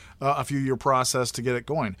take a few year process to get it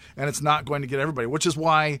going, and it's not going to get everybody, which is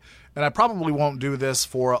why, and I probably won't do this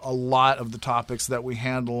for a lot of the topics that we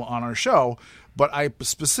handle on our show, but I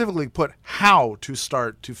specifically put how to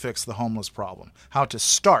start to fix the homeless problem, how to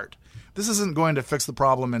start. This isn't going to fix the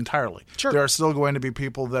problem entirely. Sure. There are still going to be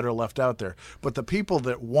people that are left out there. But the people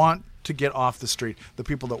that want to get off the street, the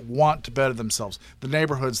people that want to better themselves, the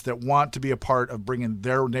neighborhoods that want to be a part of bringing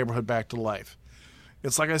their neighborhood back to life.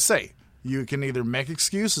 It's like I say, you can either make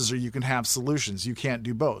excuses or you can have solutions. You can't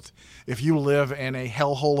do both. If you live in a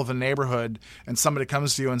hellhole of a neighborhood and somebody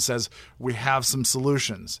comes to you and says, we have some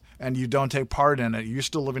solutions, and you don't take part in it, you're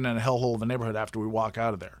still living in a hellhole of a neighborhood after we walk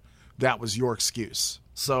out of there. That was your excuse.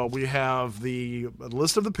 So we have the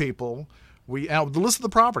list of the people. The list of the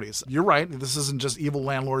properties. You're right. This isn't just evil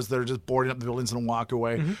landlords that are just boarding up the buildings and walk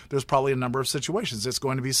away. There's probably a number of situations. It's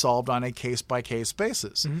going to be solved on a case-by-case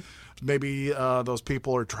basis. Maybe those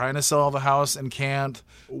people are trying to sell the house and can't.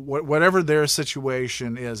 Whatever their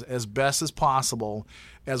situation is, as best as possible,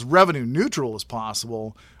 as revenue neutral as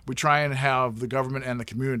possible, we try and have the government and the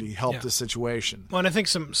community help this situation. Well, and I think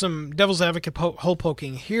some devil's advocate hole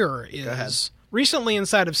poking here is recently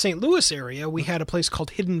inside of St. Louis area, we had a place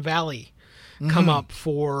called Hidden Valley come up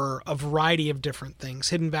for a variety of different things.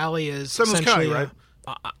 Hidden Valley is essentially County, right?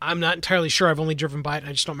 I'm not entirely sure. I've only driven by it, and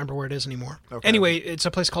I just don't remember where it is anymore. Okay. Anyway, it's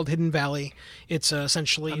a place called Hidden Valley. It's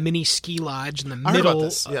essentially a mini ski lodge in the middle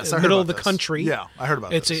of the country. Yeah, I heard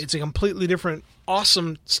about this. It's a completely different,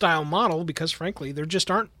 awesome style model because, frankly, there just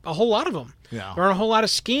aren't a whole lot of them. Yeah. There aren't a whole lot of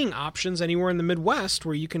skiing options anywhere in the Midwest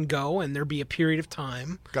where you can go and there be a period of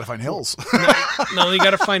time. Got to find hills. Not only you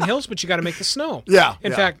got to find hills, but you got to make the snow. Yeah.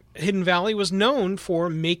 In fact, Hidden Valley was known for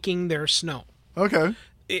making their snow. Okay.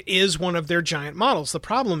 is one of their giant models. The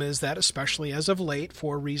problem is that, especially as of late,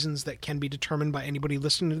 for reasons that can be determined by anybody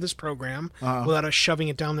listening to this program without us shoving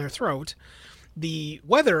it down their throat, the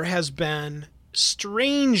weather has been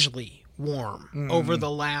strangely warm over the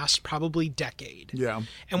last probably decade. Yeah.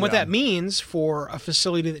 And what that means for a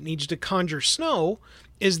facility that needs to conjure snow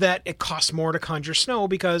is that it costs more to conjure snow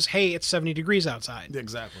because, hey, it's 70 degrees outside.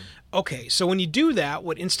 Exactly. Okay, so when you do that,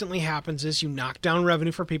 what instantly happens is you knock down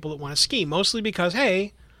revenue for people that want to ski, mostly because,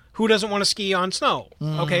 hey, who doesn't want to ski on snow?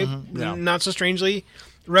 Okay, not so strangely,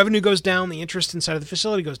 revenue goes down, the interest inside of the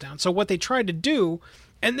facility goes down. So what they tried to do,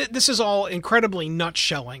 and this is all incredibly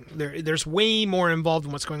nutshelling. There's way more involved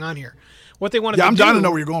in what's going on here. What they wanted to do... I'm dying to know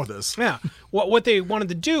where you're going with this. Yeah. What they wanted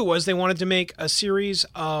to do was they wanted to make a series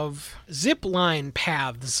of zip line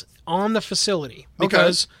paths on the facility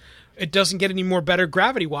because it doesn't get any more better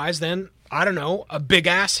gravity-wise than, I don't know, a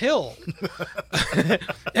big-ass hill.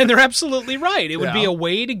 And they're absolutely right. It would be a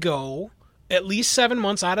way to go at least 7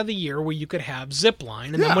 months out of the year where you could have zip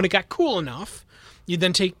line. And then when it got cool enough, you'd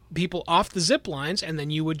then take people off the zip lines and then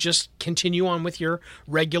you would just continue on with your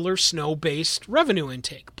regular snow-based revenue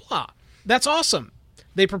intake. Blah. That's awesome.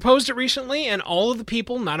 They proposed it recently, and all of the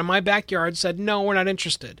people not in my backyard said, no, we're not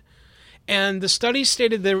interested. And the study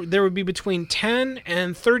stated there would be between 10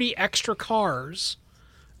 and 30 extra cars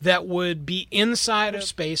that would be inside of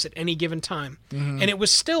space at any given time. And it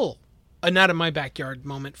was still a not in my backyard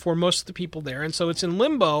moment for most of the people there. And so it's in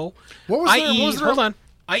limbo,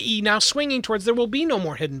 i.e. now swinging towards there will be no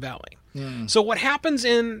more Hidden Valley. So what happens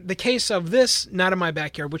in the case of this not in my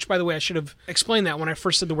backyard, which, by the way, I should have explained that when I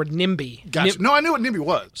first said the word NIMBY. Gotcha. No, I knew what NIMBY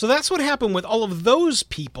was. So that's what happened with all of those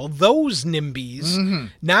people, those NIMBYs.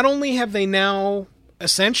 Not only have they now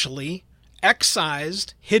essentially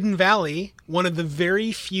excised Hidden Valley, one of the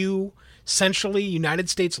very few centrally United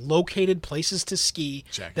States located places to ski.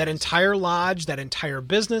 That entire lodge, that entire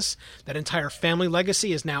business, that entire family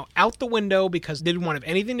legacy is now out the window because they didn't want to have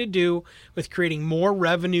anything to do with creating more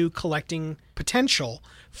revenue collecting potential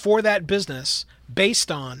for that business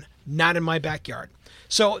based on not in my backyard.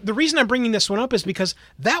 So the reason I'm bringing this one up is because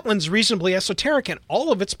that one's reasonably esoteric and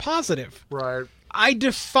all of it's positive. Right. I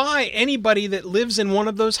defy anybody that lives in one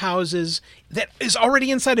of those houses that is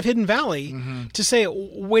already inside of Hidden Valley to say,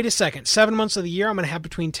 wait a second, 7 months of the year I'm going to have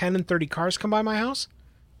between 10 and 30 cars come by my house?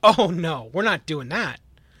 Oh, no, we're not doing that.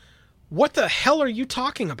 What the hell are you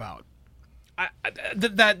talking about?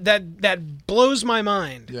 That blows my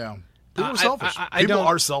mind. Yeah. People are selfish. People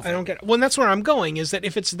are selfish. I don't get it. Well, and that's where I'm going, is that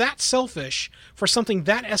if it's that selfish for something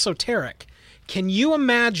that esoteric, can you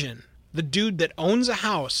imagine the dude that owns a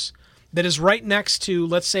house that is right next to,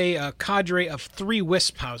 let's say, a cadre of 3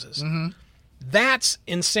 Wisp houses? That's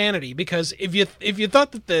insanity, because if you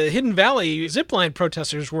thought that the Hidden Valley zipline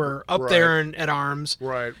protesters were up there and at arms,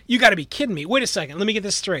 you got to be kidding me. Wait a second. Let me get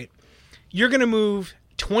this straight. You're going to move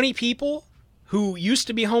 20 people who used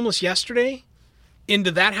to be homeless yesterday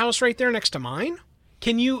into that house right there next to mine?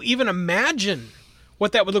 Can you even imagine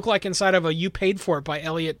what that would look like inside of a You Paid For It by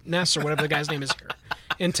Elliot Ness or whatever the guy's name is here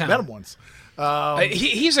in town? Met him once.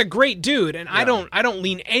 He's a great dude, and I don't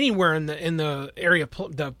lean anywhere in the area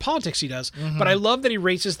of the politics he does. But I love that he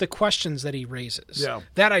raises the questions that he raises. Yeah.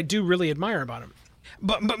 That I do really admire about him.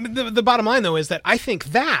 But the bottom line, though, is that I think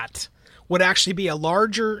that would actually be a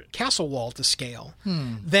larger castle wall to scale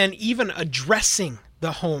than even addressing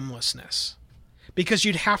the homelessness, because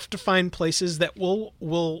you'd have to find places that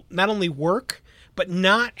will not only work but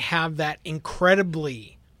not have that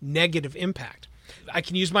incredibly negative impact. I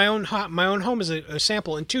can use my own home as a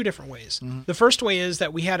sample in 2 different ways. The first way is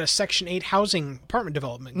that we had a Section 8 housing apartment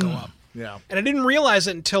development go up. Yeah. And I didn't realize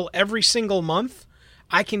it until every single month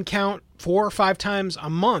I can count 4 or 5 times a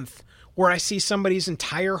month where I see somebody's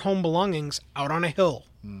entire home belongings out on a hill.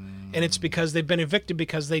 And it's because they've been evicted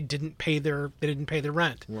because they didn't pay their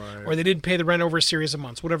rent. Right. Or they didn't pay the rent over a series of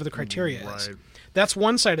months, whatever the criteria is. That's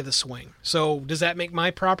one side of the swing. So does that make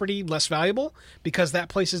my property less valuable because that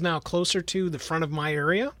place is now closer to the front of my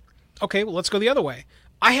area? Okay, well, let's go the other way.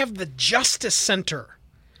 I have the Justice Center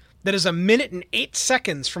that is 1 minute and 8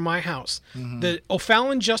 seconds from my house. The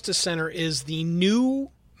O'Fallon Justice Center is the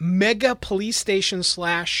new mega police station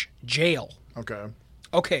 / jail.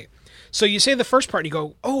 Okay. So you say the first part, and you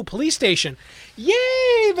go, oh, police station.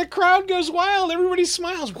 Yay! The crowd goes wild. Everybody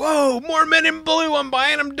smiles. Whoa, more men in blue. I'm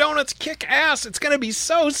buying them donuts. Kick ass. It's going to be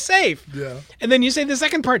so safe. Yeah. And then you say the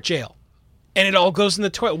second part, jail. And it all goes in the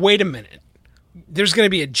toilet. Wait a minute. There's going to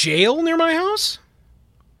be a jail near my house?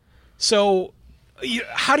 So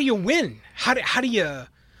how do you win? How do you... I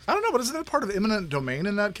don't know, but isn't that part of eminent domain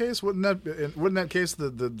in that case? Wouldn't that case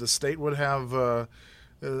the state would have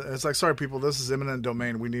It's like, sorry, people, this is eminent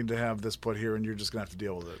domain. We need to have this put here, and you're just going to have to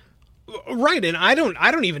deal with it. Right, and I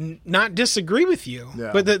don't even not disagree with you.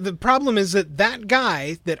 Yeah. But the problem is that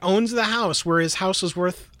guy that owns the house where his house was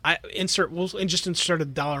worth, we'll just insert a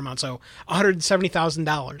dollar amount, so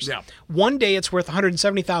 $170,000. Yeah. One day it's worth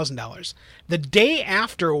 $170,000. The day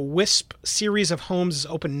after a WISP series of homes is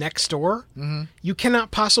open next door, you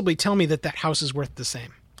cannot possibly tell me that house is worth the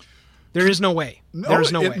same. There is no way.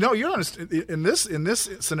 There's no way. No, you're honest. In this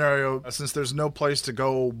scenario, since there's no place to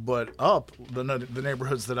go but up, the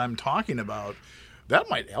neighborhoods that I'm talking about, that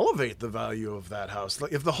might elevate the value of that house.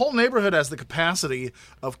 Like if the whole neighborhood has the capacity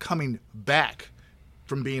of coming back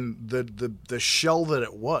from being the shell that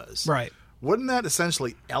it was, right? Wouldn't that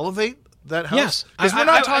essentially elevate that house? Yes.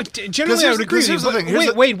 Generally, I would agree with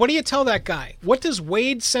you. Wade, what do you tell that guy? What does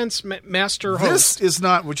Wade Sense Master host? This is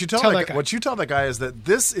not what you tell that guy. What you tell that guy is that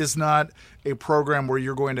this is not a program where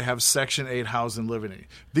you're going to have Section 8 housing living in.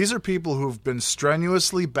 These are people who've been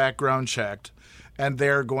strenuously background checked, and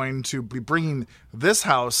they're going to be bringing this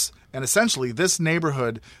house and essentially this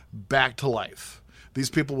neighborhood back to life. These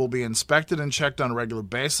people will be inspected and checked on a regular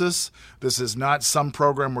basis. This is not some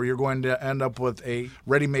program where you're going to end up with a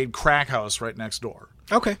ready-made crack house right next door.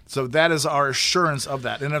 Okay. So that is our assurance of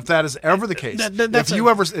that. And if that is ever the case,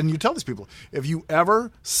 and you tell these people, if you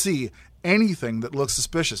ever see anything that looks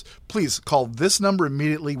suspicious, please call this number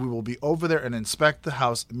immediately. We will be over there and inspect the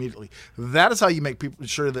house immediately. That is how you make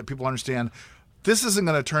sure that people understand this isn't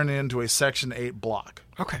going to turn into a Section 8 block.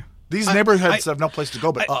 Okay. These neighborhoods have no place to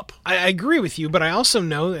go but up. I agree with you, but I also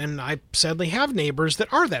know, and I sadly have neighbors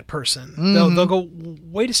that are that person. Mm-hmm. They'll go,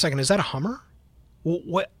 wait a second, is that a Hummer?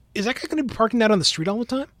 What is that guy going to be parking that on the street all the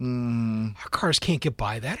time? Our cars can't get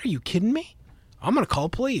by that. Are you kidding me? I'm going to call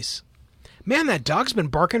the police. Man, that dog's been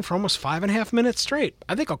barking for almost 5.5 minutes straight.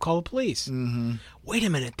 I think I'll call the police. Mm-hmm. Wait a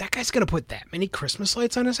minute, that guy's going to put that many Christmas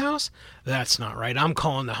lights on his house? That's not right. I'm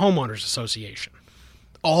calling the homeowners association.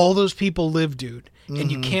 All those people live, dude. And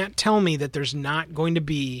you can't tell me that there's not going to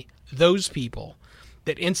be those people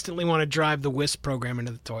that instantly want to drive the WISP program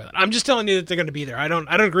into the toilet. I'm just telling you that they're going to be there. I don't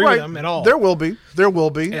agree with them at all. There will be.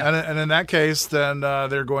 Yeah. And in that case, then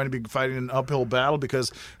they're going to be fighting an uphill battle,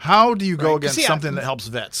 because how do you go against something that helps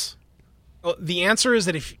vets? Well, the answer is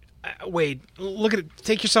that if Wade, look at it.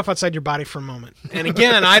 Take yourself outside your body for a moment. And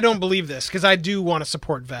again, I don't believe this because I do want to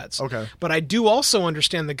support vets. Okay. But I do also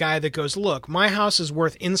understand the guy that goes, look, my house is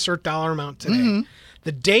worth insert dollar amount today. Mm-hmm.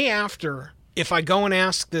 The day after, if I go and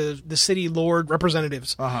ask the city lord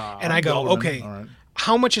representatives, and I go, okay, right,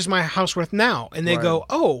 how much is my house worth now? And they go,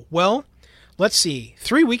 oh, well, let's see.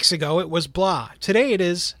 3 weeks ago, it was blah. Today, it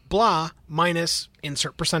is blah minus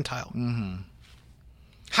insert percentile. Mm-hmm.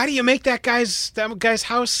 How do you make that guy's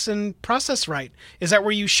house and process right? Is that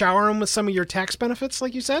where you shower him with some of your tax benefits,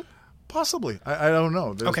 like you said? Possibly. I don't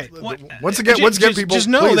know. Okay. Once again, people just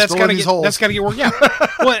know that's got to get worked out.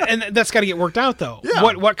 Well, and that's got to get worked out, though. Yeah.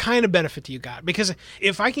 What kind of benefit do you got? Because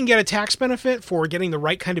if I can get a tax benefit for getting the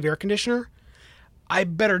right kind of air conditioner, I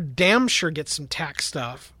better damn sure get some tax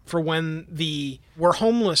stuff for when we're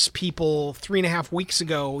homeless people 3.5 weeks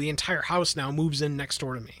ago. The entire house now moves in next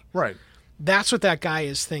door to me. Right. That's what that guy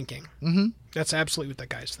is thinking. Mm-hmm. That's absolutely what that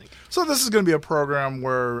guy is thinking. So this is going to be a program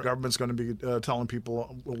where government's going to be telling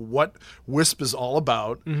people what WISP is all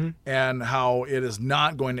about, mm-hmm, and how it is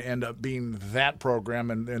not going to end up being that program,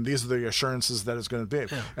 and these are the assurances that it's going to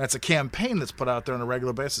be. Yeah. And it's a campaign that's put out there on a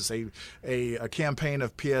regular basis, a campaign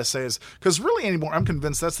of PSAs. Because really anymore, I'm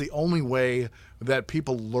convinced that's the only way that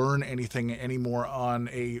people learn anything anymore on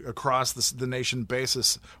across the nation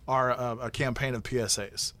basis are a campaign of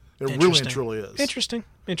PSAs. It really and truly is. Interesting.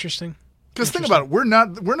 Because think about it, we're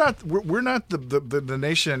not the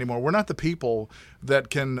nation anymore. We're not the people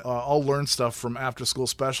that can all learn stuff from after school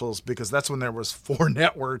specials, because that's when there was 4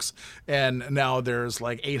 networks and now there's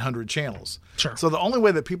like 800 channels. Sure. So the only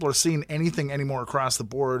way that people are seeing anything anymore across the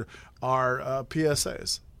board are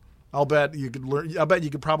PSAs. I'll bet you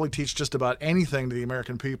could probably teach just about anything to the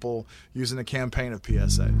American people using a campaign of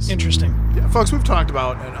PSAs. Interesting. Yeah, folks, we've talked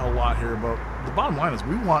about a lot here, but the bottom line is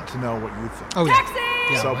we want to know what you think. Oh,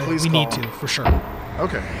 yeah. So please we call. need to, for sure.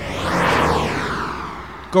 Okay.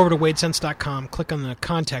 Go over to wadesense.com, click on the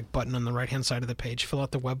contact button on the right-hand side of the page, fill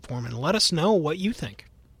out the web form, and let us know what you think.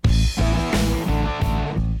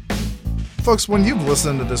 Folks, when you've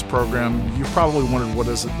listened to this program, you've probably wondered what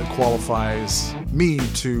is it that qualifies me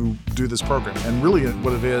to do this program. And really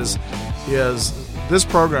what it is this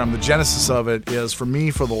program, the genesis of it is for me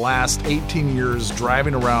for the last 18 years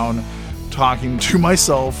driving around talking to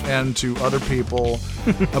myself and to other people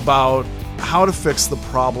about how to fix the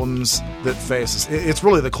problems that face us. It's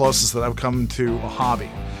really the closest that I've come to a hobby.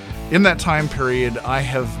 In that time period, I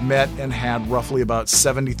have met and had roughly about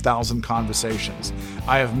 70,000 conversations.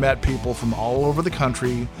 I have met people from all over the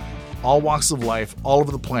country, all walks of life, all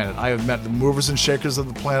over the planet. I have met the movers and shakers of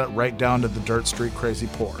the planet right down to the dirt street crazy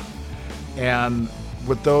poor. And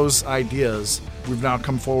with those ideas, we've now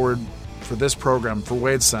come forward for this program, for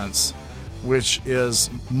Wade Sense, which is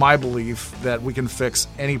my belief that we can fix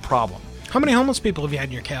any problem. How many homeless people have you had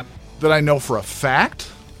in your cab? That I know for a fact.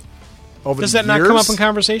 Does that not come up in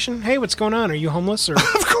conversation? Hey, what's going on? Are you homeless? Or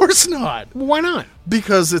Of course not. Well, why not?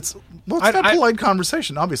 Because it's not polite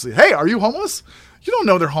conversation, obviously. Hey, are you homeless? You don't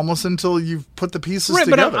know they're homeless until you've put the pieces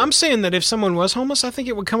together. But I'm saying that if someone was homeless, I think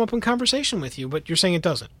it would come up in conversation with you, but you're saying it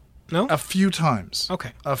doesn't. No? A few times.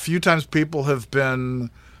 Okay. A few times people have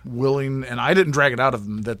been willing, and I didn't drag it out of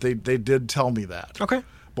them, that they did tell me that. Okay.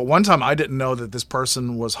 But one time I didn't know that this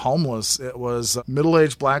person was homeless. It was a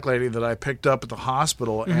middle-aged black lady that I picked up at the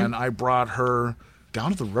hospital, and I brought her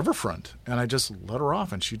down to the riverfront, and I just let her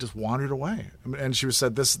off, and she just wandered away. And she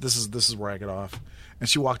said, "This is where I get off," and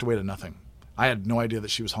she walked away to nothing. I had no idea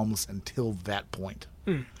that she was homeless until that point.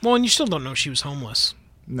 Well, and you still don't know she was homeless.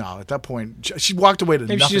 No, at that point, she walked away to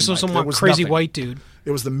nothing. Maybe she just was some crazy white dude.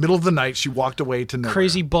 It was the middle of the night. She walked away to nowhere.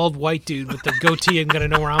 Crazy bald white dude with the goatee and got to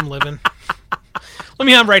know where I'm living. Let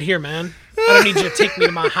me out right here, man. I don't need you to take me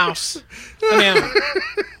to my house. Let me out.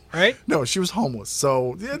 Right? No, she was homeless.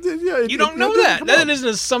 So, yeah. You don't know that. That is an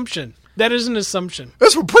assumption. That is an assumption.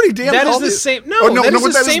 That's pretty damn That healthy. is the same. No, that is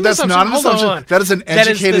the same that's assumption. Not an assumption. Hold on. That is an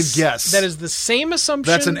educated guess. That is the same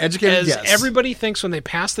assumption. That's an educated as guess. Everybody thinks when they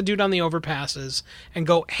pass the dude on the overpasses and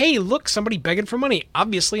go, "Hey, look, somebody begging for money,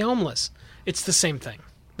 obviously homeless." It's the same thing.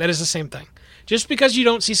 That is the same thing. Just because you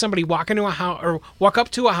don't see somebody walk into a house or walk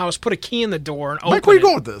up to a house, put a key in the door, and open Mike, where are you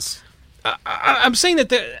going with this? I'm saying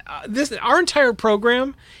that our entire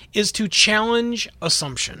program is to challenge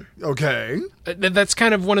assumption. Okay. That's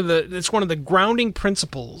kind of one of the grounding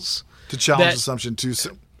principles. To challenge assumption too.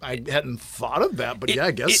 I hadn't thought of that, but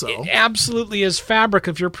I guess so. It absolutely is fabric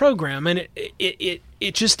of your program, and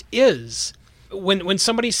it just is. When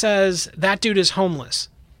somebody says that dude is homeless,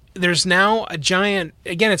 there's now a giant,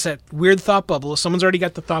 again, it's that weird thought bubble. Someone's already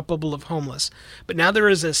got the thought bubble of homeless. But now there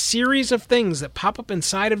is a series of things that pop up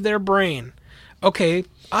inside of their brain. Okay,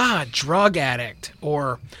 drug addict,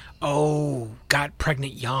 or, got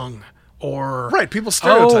pregnant young, or... Right, people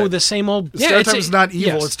stereotype. The same old... Stereotype is not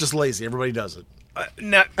evil, It's just lazy. Everybody does it.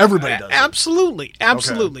 Everybody does it. Absolutely.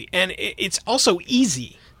 Okay. And it's also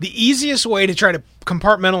easy. The easiest way to try to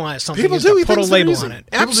compartmentalize something is to put a label on it.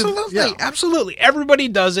 Absolutely. Everybody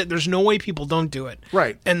does it. There's no way people don't do it.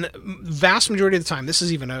 Right. And the vast majority of the time, this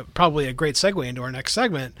is even probably a great segue into our next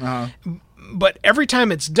segment, but every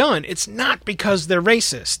time it's done, it's not because they're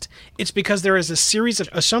racist. It's because there is a series of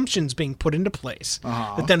assumptions being put into place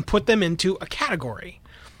that then put them into a category.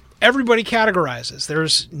 Everybody categorizes.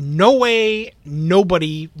 There's no way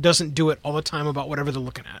nobody doesn't do it all the time about whatever they're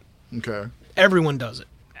looking at. Okay. Everyone does it.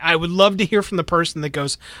 I would love to hear from the person that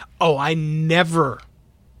goes, I never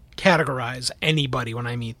categorize anybody when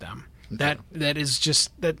I meet them. Okay. That is just,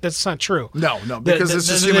 that's not true. No, because it's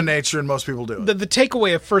just human nature and most people do it. The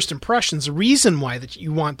takeaway of first impressions, the reason why that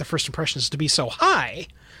you want the first impressions to be so high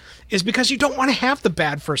is because you don't want to have the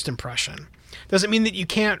bad first impression. Does it mean that you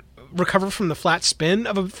can't recover from the flat spin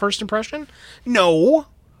of a first impression? No,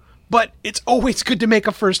 but it's always good to make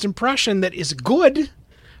a first impression that is good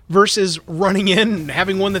versus running in and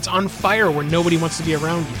having one that's on fire where nobody wants to be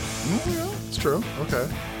around you. Yeah, it's true. Okay.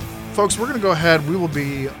 Folks, we're going to go ahead. We will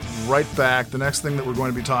be right back. The next thing that we're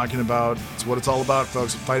going to be talking about is what it's all about,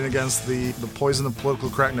 folks. Fighting against the poison of political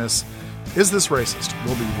correctness. Is this racist?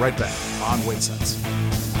 We'll be right back on Wade Sense.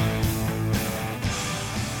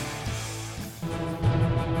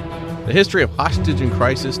 The history of hostage and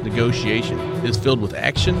crisis negotiation is filled with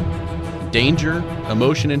action, danger,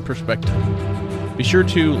 emotion, and perspective. Be sure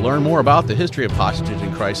to learn more about the history of hostage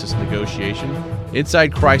and crisis negotiation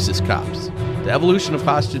inside Crisis Cops, the evolution of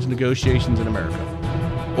hostage negotiations in America.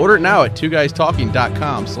 Order it now at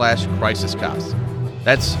twoguystalking.com/Crisis Cops.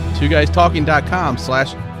 That's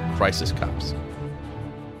twoguystalking.com/Crisis Cops.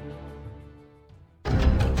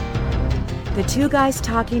 The Two Guys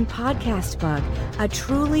Talking podcast bug, a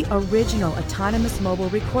truly original autonomous mobile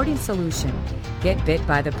recording solution. Get bit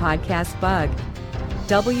by the podcast bug.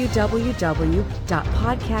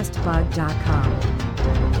 www.podcastbug.com.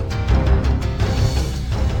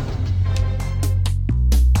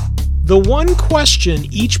 The one question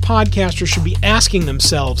each podcaster should be asking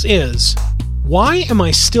themselves is, why am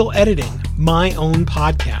I still editing my own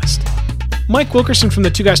podcast? Mike Wilkerson from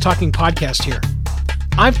the Two Guys Talking podcast here.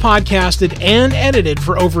 I've podcasted and edited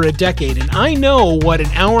for over a decade, and I know what an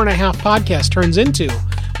hour-and-a-half podcast turns into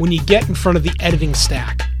when you get in front of the editing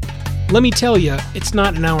stack. Let me tell you, it's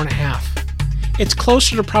not an hour and a half. It's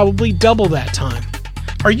closer to probably double that time.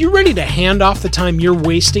 Are you ready to hand off the time you're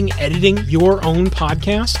wasting editing your own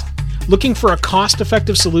podcast? Looking for a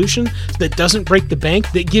cost-effective solution that doesn't break the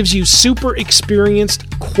bank, that gives you super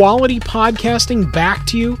experienced, quality podcasting back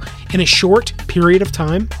to you in a short period of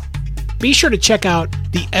time? Be sure to check out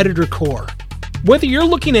the Editor Core. Whether you're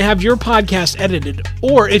looking to have your podcast edited,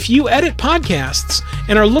 or if you edit podcasts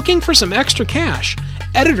and are looking for some extra cash,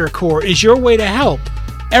 Editor Core is your way to help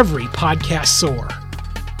every podcast soar.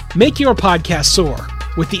 Make your podcast soar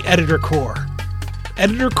with the Editor Core.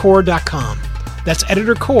 EditorCore.com. That's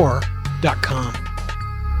EditorCore.com.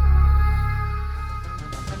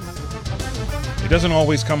 It doesn't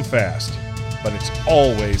always come fast, but it's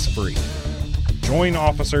always free. Join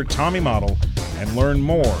Officer Tommy Model and learn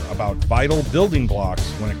more about vital building blocks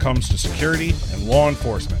when it comes to security and law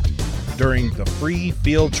enforcement during the Free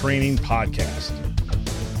Field Training Podcast.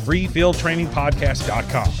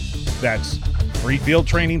 FreeFieldTrainingPodcast.com. That's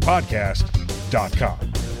FreeFieldTrainingPodcast.com.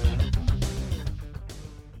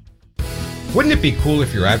 Wouldn't it be cool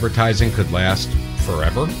if your advertising could last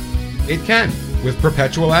forever? It can with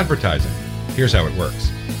perpetual advertising. Here's how it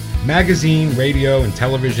works. Magazine, radio, and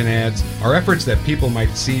television ads are efforts that people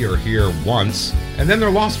might see or hear once, and then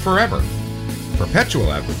they're lost forever.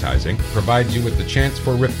 Perpetual advertising provides you with the chance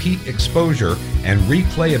for repeat exposure and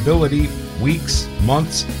replayability weeks,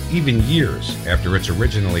 months, even years after it's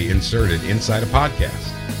originally inserted inside a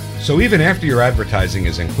podcast. So even after your advertising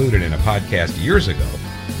is included in a podcast years ago,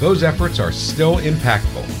 those efforts are still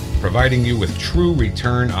impactful, providing you with true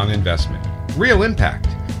return on investment. Real impact,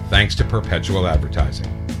 thanks to perpetual advertising.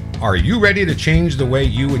 Are you ready to change the way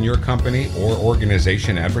you and your company or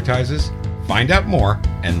organization advertises? Find out more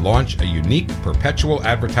and launch a unique perpetual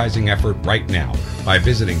advertising effort right now by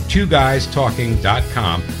visiting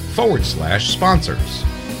twoguystalking.com/sponsors.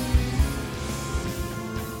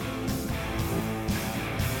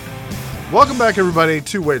 Welcome back, everybody,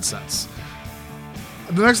 to Wade Sense.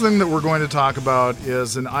 The next thing that we're going to talk about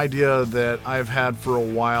is an idea that I've had for a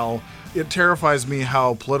while. It terrifies me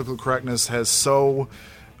how political correctness has so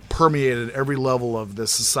permeated every level of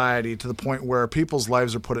this society to the point where people's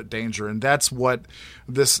lives are put at danger. And that's what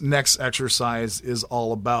this next exercise is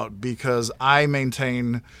all about, because I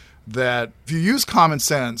maintain that if you use common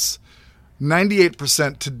sense,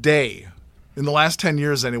 98% today, in the last 10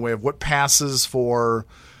 years anyway, of what passes for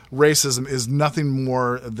racism is nothing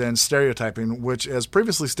more than stereotyping, which, as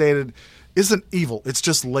previously stated, isn't evil. It's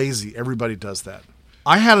just lazy. Everybody does that.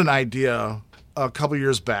 I had an idea a couple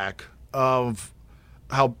years back of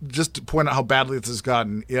how, just to point out how badly this has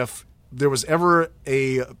gotten, if there was ever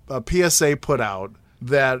a PSA put out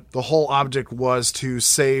that the whole object was to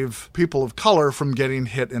save people of color from getting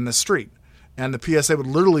hit in the street. And the PSA would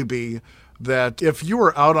literally be that if you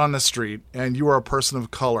are out on the street and you are a person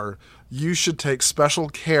of color, you should take special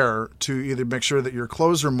care to either make sure that your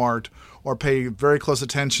clothes are marked or pay very close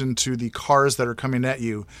attention to the cars that are coming at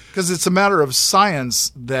you. Because it's a matter of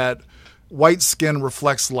science that white skin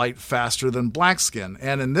reflects light faster than black skin.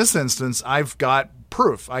 And in this instance, I've got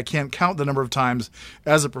proof. I can't count the number of times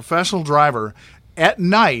as a professional driver at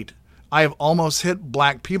night I have almost hit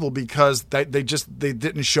black people because they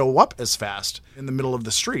didn't show up as fast in the middle of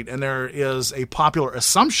the street. And there is a popular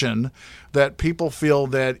assumption that people feel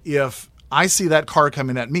that if I see that car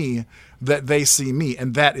coming at me, that they see me,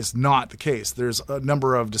 and that is not the case. There's a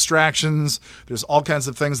number of distractions. There's all kinds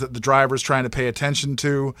of things that the driver's trying to pay attention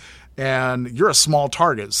to, and you're a small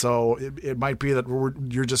target, so it might be that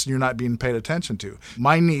you're not being paid attention to.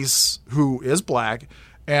 My niece, who is black,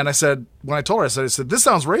 and I said, when I told her, I said, this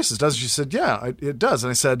sounds racist, doesn't it? She said, yeah, it does.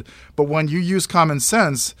 And I said, but when you use common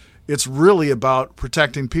sense, it's really about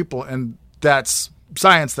protecting people, and that's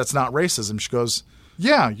science, that's not racism. She goes,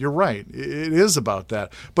 yeah, you're right. It is about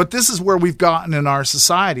that. But this is where we've gotten in our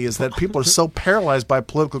society, is that people are so paralyzed by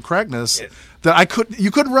political correctness that you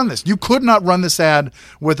couldn't run this. You could not run this ad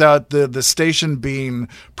without the station being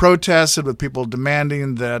protested, with people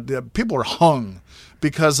demanding that people are hung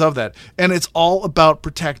because of that. And it's all about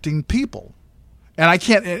protecting people. And I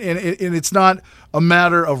can't, and it's not a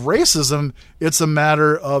matter of racism, it's a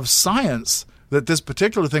matter of science. That this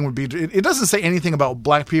particular thing would be, it doesn't say anything about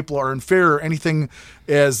black people are inferior or anything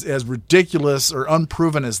as ridiculous or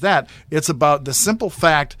unproven as that. It's about the simple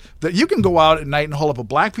fact that you can go out at night and hold up a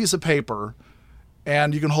black piece of paper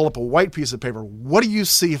and you can hold up a white piece of paper. What do you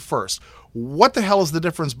see first? What the hell is the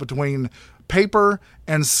difference between paper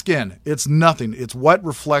and skin? It's nothing. It's what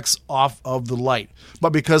reflects off of the light.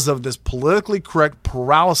 But because of this politically correct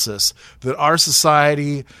paralysis that our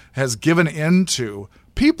society has given into,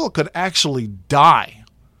 people could actually die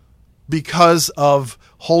because of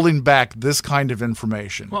holding back this kind of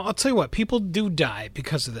information. Well, I'll tell you what, people do die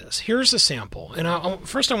because of this. Here's a sample. And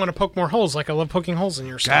first I want to poke more holes, like I love poking holes in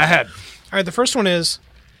your stuff. Go ahead. All right, the first one is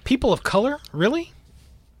people of color? Really?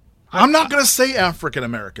 I'm not going to say African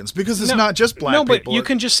Americans because it's not just black people. No, but you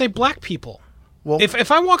can just say black people. Well,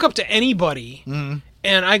 if I walk up to anybody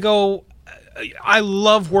and I go, I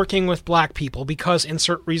love working with black people because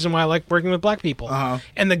insert reason why I like working with black people.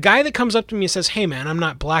 And the guy that comes up to me and says, hey, man, I'm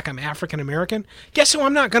not black, I'm African American. Guess who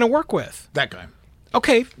I'm not going to work with? That guy.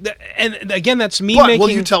 Okay. And again, that's me But making... will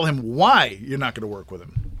you tell him why you're not going to work with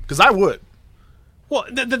him? Because I would. Well,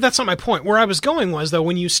 that's not my point. Where I was going was, though,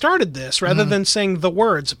 when you started this, rather than saying the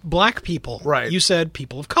words black people, you said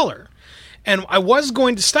people of color. And I was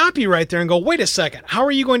going to stop you right there and go, wait a second. How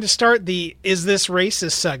are you going to start the Is This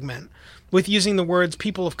Racist segment with using the words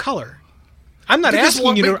people of color? I'm not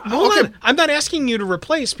asking you to I'm not asking you to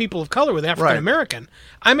replace people of color with African American.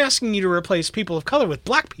 I'm asking you to replace people of color with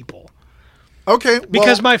black people. Okay.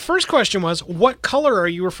 Because my first question was, what color are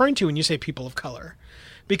you referring to when you say people of color?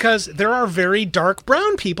 Because there are very dark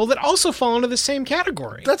brown people that also fall into the same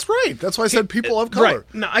category. That's right. That's why I said people of color.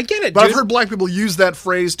 Right. No, I get it, But dude. I've heard black people use that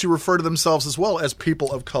phrase to refer to themselves as well as people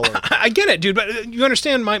of color. I get it, dude. But you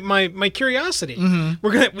understand my curiosity.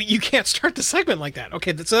 You can't start the segment like that.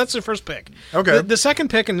 Okay, so that's the first pick. Okay. The second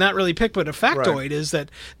pick, and not really pick, but a factoid, is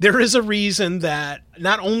that there is a reason that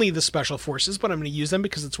not only the special forces, but I'm going to use them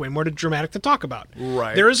because it's way more dramatic to talk about.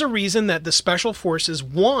 Right. There is a reason that the special forces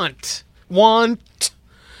want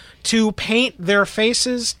to paint their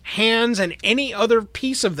faces, hands, and any other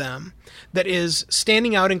piece of them that is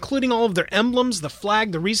standing out, including all of their emblems, the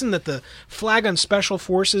flag. The reason that the flag on Special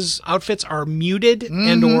Forces outfits are muted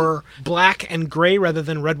and or black and gray rather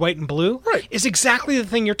than red, white, and blue is exactly the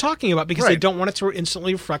thing you're talking about, because they don't want it to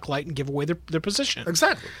instantly reflect light and give away their position.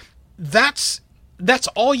 Exactly. That's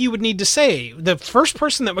all you would need to say. The first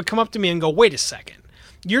person that would come up to me and go, wait a second,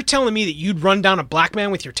 you're telling me that you'd run down a black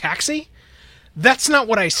man with your taxi? That's not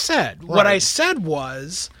what I said. Right. What I said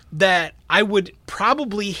was that I would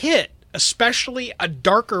probably hit, especially a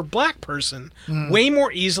darker black person, way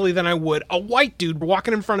more easily than I would a white dude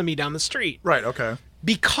walking in front of me down the street. Right, okay.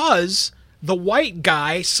 Because the white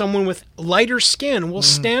guy, someone with lighter skin, will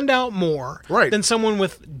stand out more than someone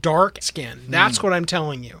with dark skin. That's what I'm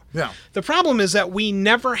telling you. Yeah. The problem is that we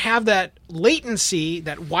never have that latency,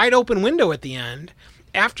 that wide open window at the end.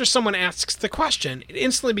 After someone asks the question, it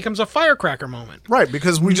instantly becomes a firecracker moment. Right,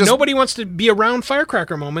 because nobody wants to be around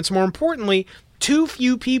firecracker moments. More importantly, too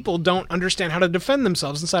few people don't understand how to defend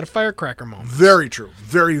themselves inside of firecracker moments. Very true.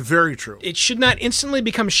 Very, very true. It should not instantly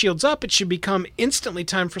become shields up. It should become instantly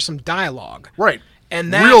time for some dialogue. Right.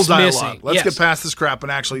 And that's real dialogue. missing. Let's get past this crap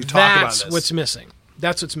and actually talk about this. That's what's missing.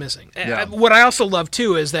 That's what's missing. Yeah. What I also love,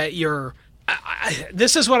 too, is that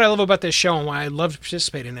this is what I love about this show and why I love to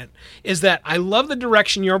participate in it, is that I love the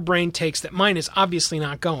direction your brain takes that mine is obviously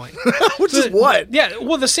not going. Which is what? Yeah,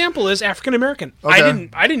 well, the sample is African American. Okay.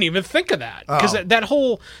 I didn't even think of that, because the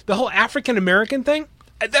whole African American thing,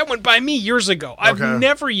 that went by me years ago. I've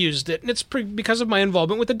never used it, and it's because of my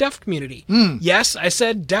involvement with the deaf community. Yes, I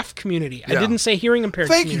said deaf community. I didn't say hearing impaired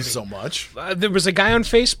community. Thank you so much. There was a guy on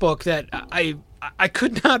Facebook that I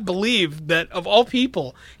could not believe that, of all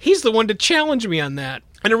people, he's the one to challenge me on that.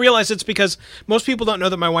 And I realize it's because most people don't know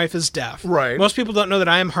that my wife is deaf. Right. Most people don't know that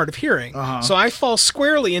I am hard of hearing. So I fall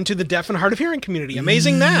squarely into the deaf and hard of hearing community.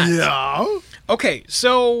 Amazing that. Yeah. Okay,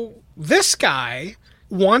 so this guy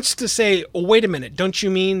wants to say, oh, wait a minute, don't you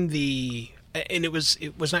mean and it was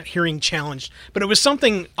not hearing challenged, but it was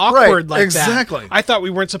something awkward like that. Exactly. I thought we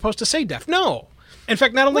weren't supposed to say deaf. No. In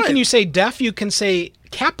fact, not only can you say deaf, you can say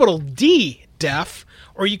capital D deaf,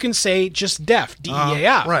 or you can say just deaf,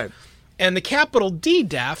 D-E-A-F. Right. And the capital D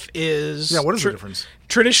deaf is... Yeah, what is the difference?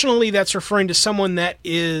 Traditionally, that's referring to someone that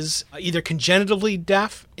is either congenitally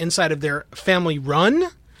deaf inside of their family run,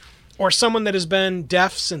 or someone that has been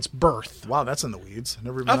deaf since birth. Wow, that's in the weeds. I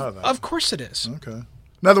never even heard of that. Of course it is. Okay.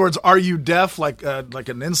 In other words, are you deaf? Like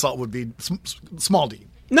an insult would be small d.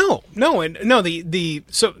 No.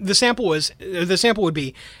 So the sample would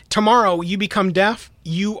be, tomorrow you become deaf,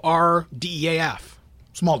 you are DEAF.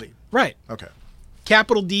 Small d. Right. Okay.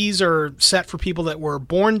 Capital D's are set for people that were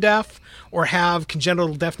born deaf or have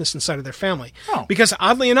congenital deafness inside of their family. Oh. Because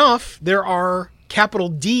oddly enough, there are capital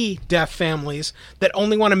D deaf families that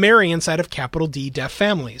only want to marry inside of capital D deaf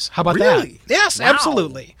families. How about that? Really? Yes, Wow.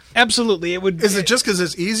 Absolutely. Absolutely. It would. Is it just because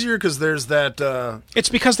it's easier? Because there's that. It's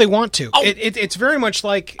because they want to. Oh. It's very much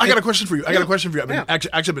like. I got a question for you. I've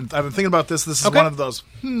been thinking about this. This is one of those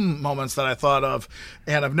moments that I thought of,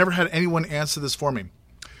 and I've never had anyone answer this for me.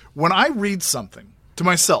 When I read something to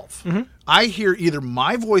myself, I hear either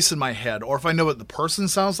my voice in my head, or if I know what the person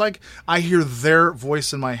sounds like, I hear their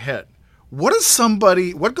voice in my head. What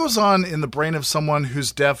goes on in the brain of someone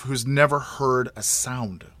who's deaf who's never heard a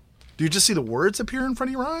sound? Do you just see the words appear in front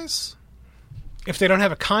of your eyes? If they don't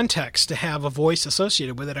have a context to have a voice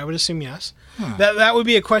associated with it, I would assume yes. That would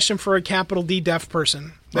be a question for a capital D deaf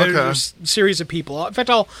person. There's a series of people. In fact,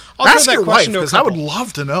 I'll ask throw that your question wife, to a because I couple. would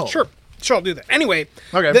love to know. Sure, I'll do that. Anyway,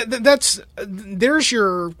 okay. There's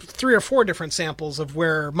your 3 or 4 different samples of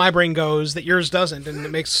where my brain goes that yours doesn't, and it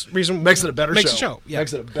makes it a better show. Yeah.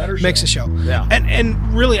 Makes it a better show. Makes a show. Yeah.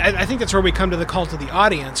 And really, I think that's where we come to the call to the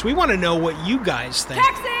audience. We want to know what you guys think.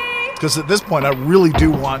 Because at this point, I really do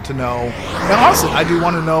want to know, and honestly, I do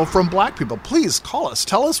want to know from black people. Please call us.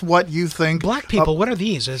 Tell us what you think. Black people, what are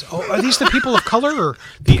these? Are these the people of color or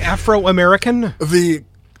the Afro-American? The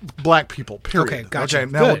black people, period. Okay, gotcha.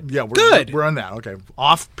 Okay, now, Good. Yeah, we're on that. Okay.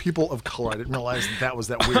 Off people of color. I didn't realize that was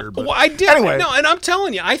that weird. But well, I did. Anyway. No, and I'm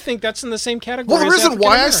telling you, I think that's in the same category. Well, the as reason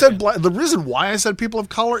why African-American. I said people of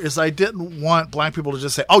color is I didn't want black people to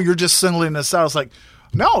just say, "Oh, you're just singling us out." I was like,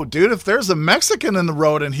 no, dude, if there's a Mexican in the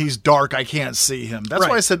road and he's dark, I can't see him. That's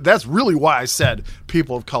why I said, that's really why I said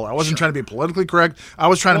people of color. I wasn't trying to be politically correct. I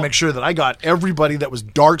was trying to make sure that I got everybody that was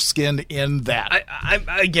dark-skinned in that.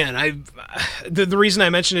 The reason I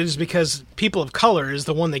mentioned it is because people of color is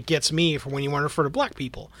the one that gets me for when you want to refer to black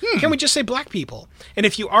people. Can we just say black people? And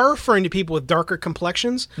if you are referring to people with darker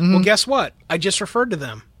complexions, well, guess what? I just referred to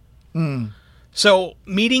them. So,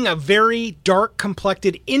 meeting a very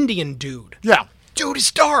dark-complected Indian dude. Yeah. Dude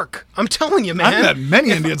is dark. I'm telling you, man. I've met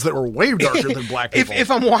many Indians that were way darker than black people.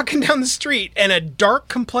 If I'm walking down the street and a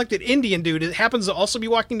dark-complected Indian dude happens to also be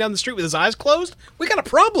walking down the street with his eyes closed, we got a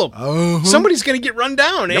problem. Somebody's going to get run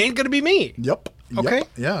down. It ain't going to be me. Yep. Okay?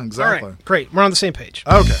 Yeah, exactly. All right, great. We're on the same page.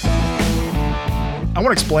 Okay. I want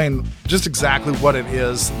to explain just exactly what it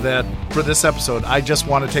is that for this episode, I just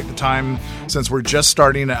want to take the time, since we're just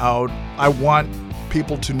starting out, I want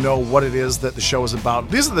people to know what it is that the show is about.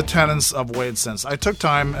 These are the tenets of Wade Sense. I took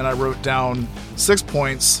time and I wrote down 6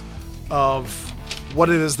 points of what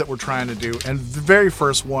it is that we're trying to do. And the very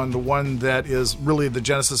first one, the one that is really the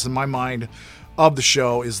genesis in my mind of the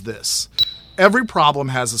show, is this. Every problem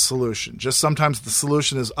has a solution. Just sometimes the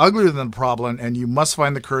solution is uglier than the problem, and you must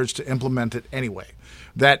find the courage to implement it anyway.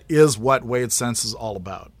 That is what Wade Sense is all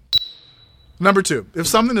about. Number 2, if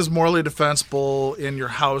something is morally defensible in your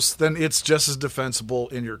house, then it's just as defensible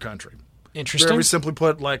in your country. Interesting. Very simply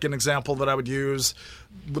put, like an example that I would use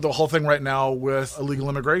with the whole thing right now with illegal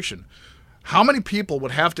immigration. How many people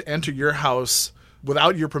would have to enter your house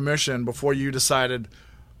without your permission before you decided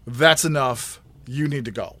that's enough, you need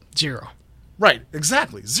to go? 0. Right,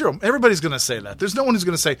 exactly. 0. Everybody's going to say that. There's no one who's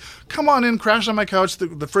going to say, come on in, crash on my couch, the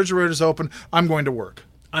refrigerator's open, I'm going to work.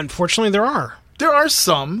 Unfortunately, there are. There are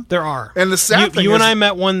some. There are. And the sad thing you is, and I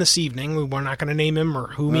met one this evening. We're not going to name him or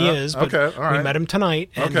who he is, but okay, all right. we met him tonight,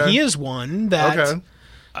 and he is one that... Okay.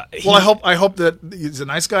 Well, I hope that he's a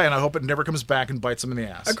nice guy, and I hope it never comes back and bites him in the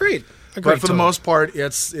ass. Agreed. But for the most part,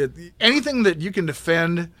 anything that you can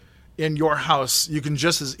defend in your house, you can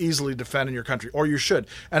just as easily defend in your country, or you should.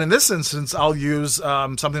 And in this instance, I'll use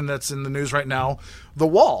something that's in the news right now, the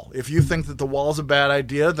wall. If you think that the wall is a bad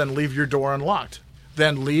idea, then leave your door unlocked.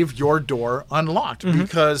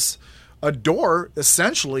 Because a door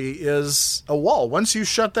essentially is a wall. Once you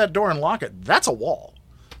shut that door and lock it, that's a wall.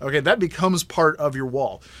 Okay, that becomes part of your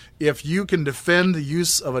wall. If you can defend the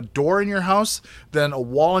use of a door in your house, then a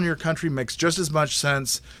wall in your country makes just as much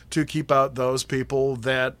sense to keep out those people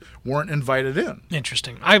that weren't invited in.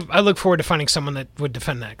 Interesting. I look forward to finding someone that would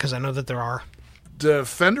defend that, because I know that there are.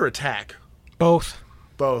 Defend or attack? Both.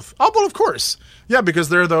 Oh, well, of course. Yeah, because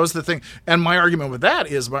there are those that think, and my argument with that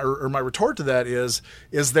is, my retort to that is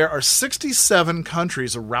there are 67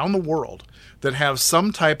 countries around the world that have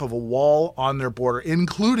some type of a wall on their border,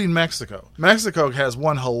 including Mexico. Mexico has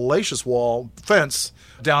one hellacious fence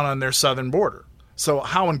down on their southern border. So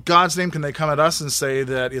how in God's name can they come at us and say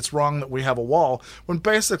that it's wrong that we have a wall, when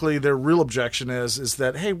basically their real objection is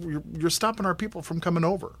that, hey, you're stopping our people from coming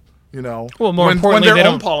over? You know, well, more importantly, when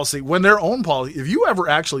their own policy, if you ever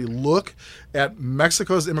actually look at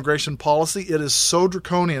Mexico's immigration policy, it is so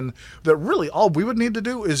draconian that really all we would need to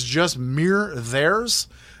do is just mirror theirs,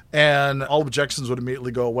 and all objections would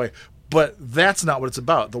immediately go away. But that's not what it's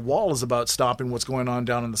about. The wall is about stopping what's going on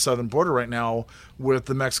down in the southern border right now with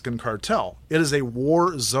the Mexican cartel. It is a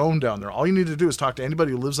war zone down there. All you need to do is talk to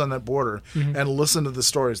anybody who lives on that border and listen to the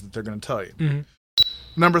stories that they're going to tell you.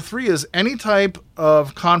 Number 3 is any type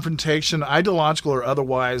of confrontation, ideological or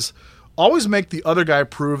otherwise, always make the other guy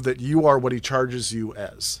prove that you are what he charges you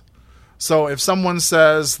as. So if someone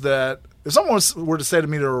says that If someone were to say to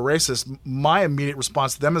me they're a racist, my immediate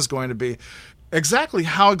response to them is going to be,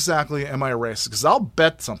 how exactly am I a racist? Because I'll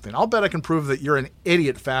bet something. I'll bet I can prove that you're an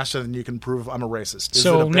idiot faster than you can prove I'm a racist.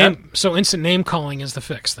 So instant name calling is the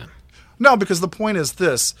fix then? No, because the point is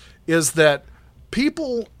this, is that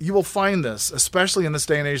people, you will find this, especially in this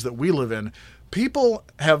day and age that we live in, people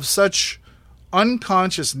have such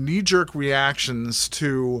unconscious knee-jerk reactions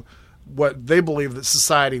to what they believe that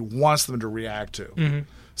society wants them to react to. Mm-hmm.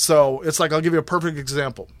 So it's like, I'll give you a perfect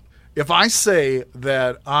example. If I say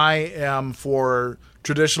that I am for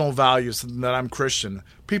traditional values and that I'm Christian,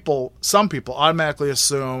 some people automatically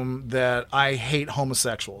assume that I hate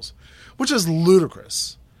homosexuals, which is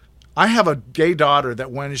ludicrous. I have a gay daughter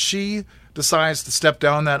that when she decides to step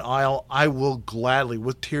down that aisle, I will gladly,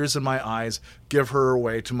 with tears in my eyes, give her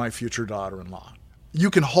away to my future daughter-in-law. You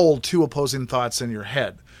can hold two opposing thoughts in your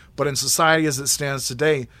head, but in society as it stands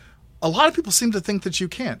today, a lot of people seem to think that you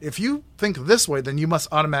can't. If you think this way, then you must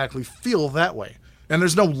automatically feel that way. And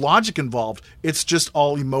there's no logic involved. It's just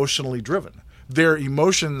all emotionally driven. Their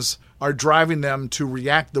emotions are driving them to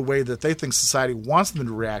react the way that they think society wants them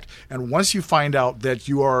to react. And once you find out that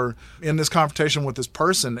you are in this confrontation with this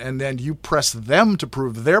person and then you press them to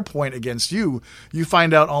prove their point against you, you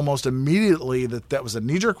find out almost immediately that that was a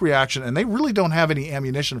knee-jerk reaction and they really don't have any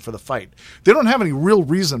ammunition for the fight. They don't have any real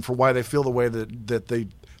reason for why they feel the way that they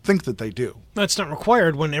think that they do. That's not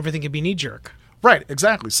required when everything can be knee-jerk. Right,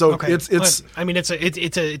 exactly. So okay. it's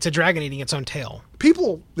a dragon eating its own tail.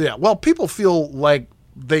 People feel like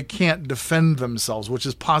they can't defend themselves, which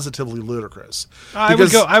is positively ludicrous.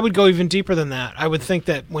 I would go even deeper than that. I would think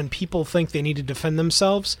that when people think they need to defend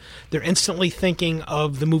themselves, they're instantly thinking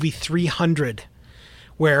of the movie 300,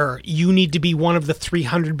 where you need to be one of the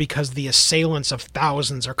 300 because the assailants of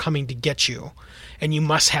thousands are coming to get you, and you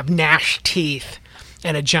must have gnashed teeth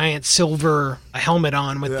and a giant silver helmet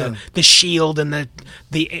on with the shield and the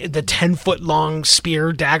 10-foot long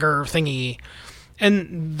spear dagger thingy.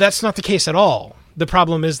 And that's not the case at all. The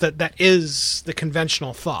problem is that is the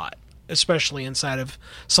conventional thought, especially inside of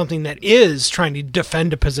something that is trying to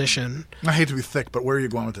defend a position. I hate to be thick, but where are you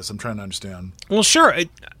going with this? I'm trying to understand. Well, sure.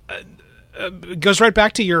 It goes right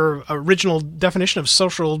back to your original definition of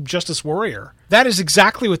social justice warrior. That is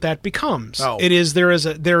exactly what that becomes. Oh. It is there is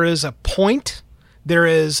a point. There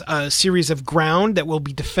is a series of ground that will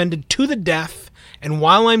be defended to the death, and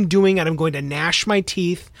while I'm doing it, I'm going to gnash my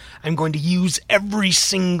teeth. I'm going to use every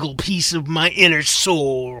single piece of my inner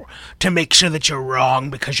soul to make sure that you're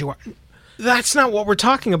wrong because you are. That's not what we're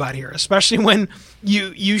talking about here, especially when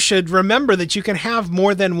you should remember that you can have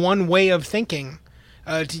more than one way of thinking.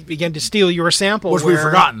 To steal your sample. Which we've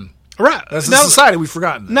forgotten. Right. As a society, we've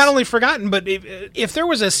forgotten this. Not only forgotten, but if there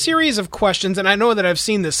was a series of questions, and I know that I've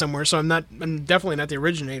seen this somewhere, so I'm definitely not the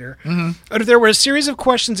originator, but if there were a series of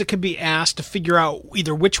questions that could be asked to figure out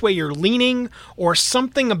either which way you're leaning or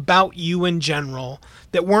something about you in general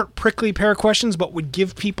that weren't prickly pear questions, but would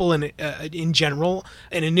give people in general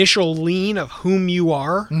an initial lean of whom you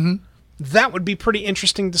are, that would be pretty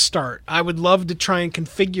interesting to start. I would love to try and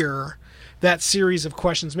configure that series of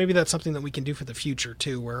questions. Maybe that's something that we can do for the future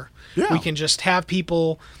too, where we can just have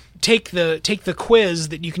people take the quiz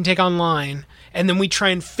that you can take online, and then we try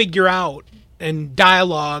and figure out and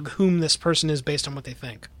dialogue whom this person is based on what they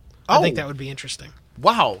think. I think that would be interesting.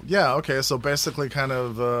 Wow. Yeah. Okay. So basically, kind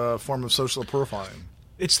of a form of social profiling.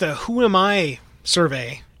 It's the "Who am I?"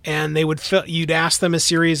 survey, and you'd ask them a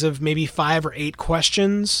series of maybe 5 or 8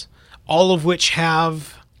 questions, all of which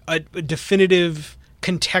have a definitive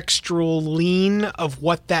contextual lean of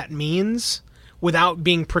what that means without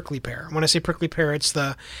being prickly pear. When I say prickly pear, it's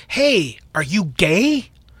the, hey, are you gay?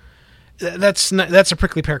 That's a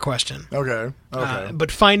prickly pear question. Okay.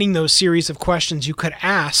 But finding those series of questions you could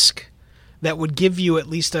ask that would give you at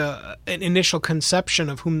least an initial conception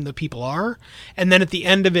of whom the people are. And then at the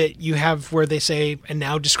end of it, you have where they say, and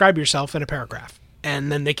now describe yourself in a paragraph.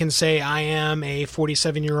 And then they can say, I am a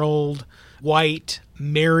 47-year-old white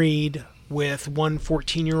married with one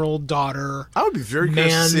 14-year-old daughter. I would be very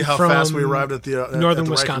curious to see how fast we arrived at the northern at the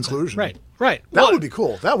Wisconsin. Right conclusion. Right. That would be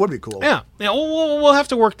cool. Yeah. We'll have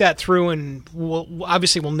to work that through, and we'll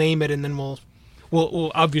name it, and then we'll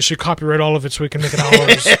obviously copyright all of it so we can make it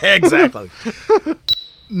ours. Exactly.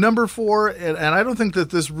 Number 4, and I don't think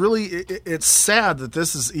that this really. It's sad that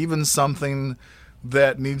this is even something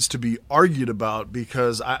that needs to be argued about,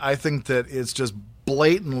 because I think that it's just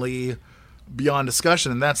blatantly beyond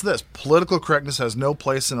discussion, and that's this: political correctness has no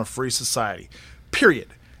place in a free society. Period.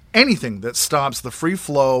 Anything that stops the free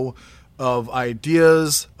flow of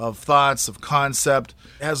ideas, of thoughts, of concept.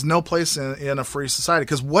 It has no place in a free society,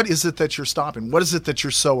 because what is it that you're stopping? What is it that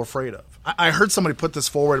you're so afraid of? I heard somebody put this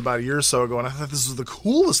forward about a year or so ago, and I thought this was the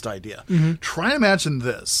coolest idea. Try and imagine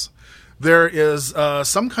this. There is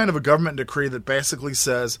some kind of a government decree that basically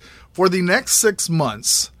says for the next 6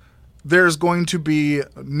 months, there's going to be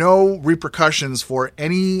no repercussions for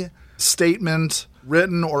any statement,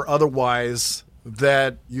 written or otherwise,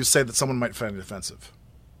 that you say that someone might find offensive.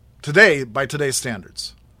 Today, by today's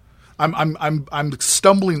standards. I'm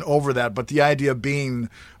stumbling over that, but the idea being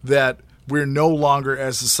that we're no longer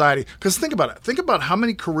as a society. Because think about it. Think about how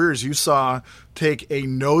many careers you saw take a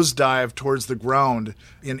nosedive towards the ground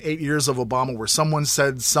in 8 years of Obama, where someone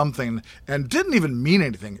said something and didn't even mean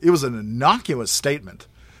anything. It was an innocuous statement,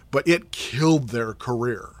 but it killed their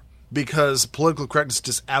career because political correctness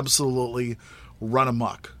just absolutely run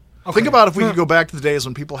amok. Okay. Think about if we could go back to the days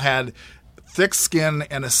when people had thick skin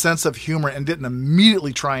and a sense of humor and didn't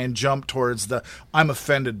immediately try and jump towards the "I'm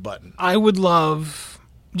offended" button. I would love,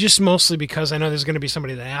 just mostly because I know there's going to be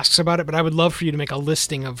somebody that asks about it, but I would love for you to make a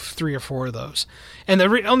listing of 3 or 4 of those. And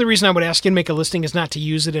the only reason I would ask you to make a listing is not to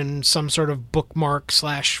use it in some sort of bookmark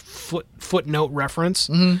 / footnote reference,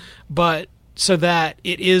 but so that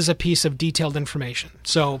it is a piece of detailed information.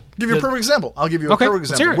 So, give you a perfect example. I'll give you a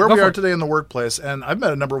perfect example. Where we are today in the workplace, and I've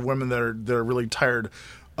met a number of women that are really tired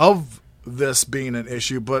of this being an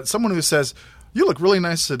issue, but someone who says, "You look really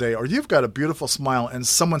nice today," or "You've got a beautiful smile," and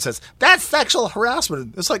someone says, "That's sexual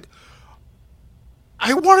harassment." It's like,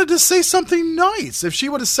 I wanted to say something nice. If she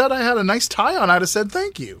would have said I had a nice tie on, I'd have said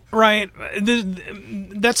thank you. Right.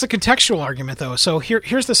 That's a contextual argument, though. So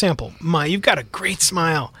here's the sample. Ma, you've got a great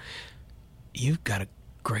smile. You've got a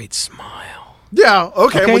great smile. Yeah,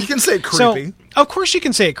 okay. Well, you can say creepy. So, of course you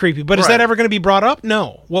can say it creepy, but is that ever going to be brought up?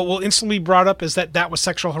 No. What will instantly be brought up is that was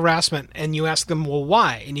sexual harassment, and you ask them, well,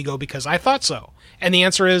 why? And you go, because I thought so. And the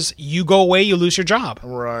answer is, you go away, you lose your job.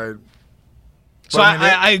 Right. So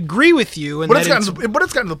I agree with you. But it's gotten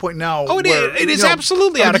to the point now. Oh, it is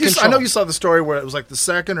absolutely out of control. I know you saw the story where it was like the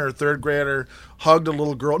 2nd or 3rd grader hugged a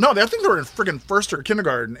little girl. No, I think they were in friggin' 1st or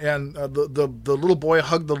kindergarten, and the little boy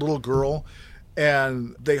hugged the little girl,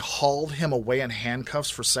 and they hauled him away in handcuffs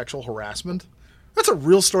for sexual harassment. That's a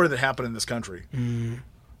real story that happened in this country.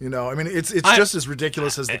 You know, I mean, it's just as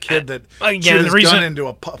ridiculous as the kid that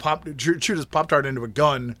chewed his Pop-Tart into a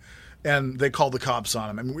gun, and they called the cops on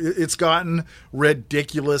him. I mean, it's gotten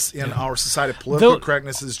ridiculous in our society. Political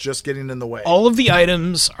correctness is just getting in the way. All of the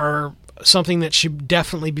items are something that should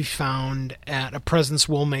definitely be found at a presence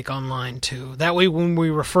we'll make online too. That way, when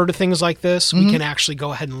we refer to things like this, we can actually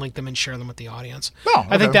go ahead and link them and share them with the audience. Oh, okay.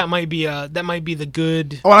 I think that might be the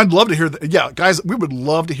good. Oh, I'd love to hear that. Yeah, guys, we would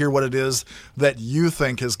love to hear what it is that you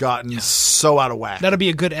think has gotten so out of whack. That'll be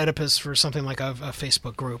a good Oedipus for something like a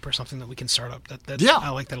Facebook group or something that we can start up. I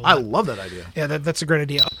like that a lot. I love that idea. Yeah, that's a great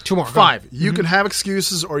idea. 2 more. 5. You can have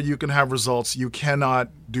excuses or you can have results. You cannot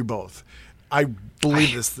do both. I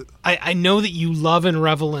believe this. I know that you love and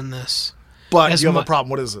revel in this. But you have a problem.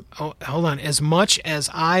 What is it? Oh, hold on. As much as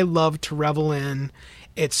I love to revel in,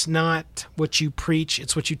 it's not what you preach,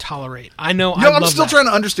 it's what you tolerate. I know. I'm still trying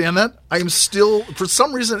to understand that. I am still, for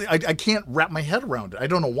some reason, I can't wrap my head around it. I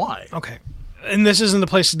don't know why. Okay. And this isn't the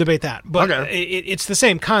place to debate that. But it's the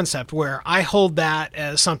same concept where I hold that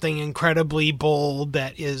as something incredibly bold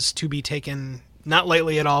that is to be taken not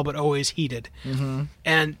lightly at all, but always heeded.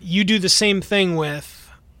 And you do the same thing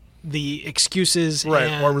with the excuses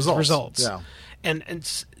and or results. Yeah.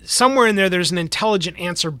 And somewhere in there's an intelligent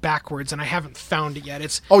answer backwards, and I haven't found it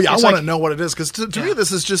yet. I want to know what it is, because to me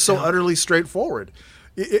this is just so utterly straightforward.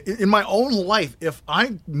 In my own life, if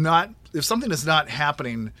something is not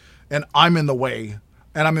happening and I'm in the way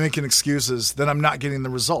and I'm making excuses, then I'm not getting the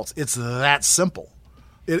results. It's that simple.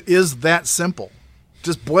 It is that simple.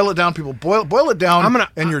 Just boil it down, people. Boil it down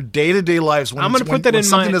in your day-to-day lives when something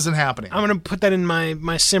isn't happening. I'm going to put that in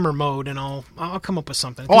my simmer mode, and I'll come up with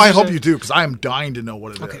something. Oh, I hope you do, because I am dying to know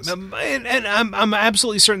what it is. And I'm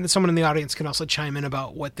absolutely certain that someone in the audience can also chime in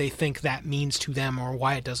about what they think that means to them or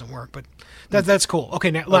why it doesn't work. But that's cool.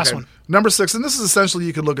 Okay, last one. Number 6, and this is essentially,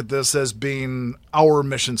 you could look at this as being our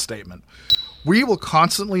mission statement. We will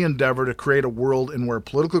constantly endeavor to create a world in where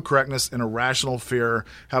political correctness and irrational fear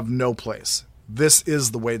have no place. This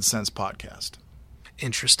is the Wade Sense podcast.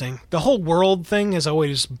 Interesting. The whole world thing has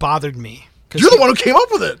always bothered me. You're the one who came up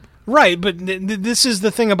with it. Right, but this is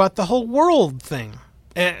the thing about the whole world thing.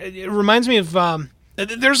 It reminds me of,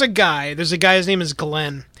 there's a guy, his name is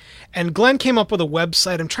Glenn. And Glenn came up with a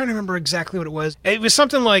website. I'm trying to remember exactly what it was. It was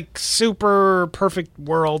something like Super Perfect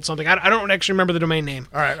World, something. I don't actually remember the domain name.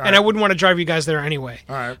 All right. And I wouldn't want to drive you guys there anyway.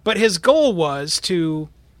 All right. But his goal was to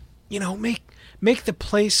make the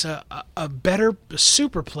place a better,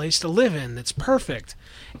 super place to live in that's perfect.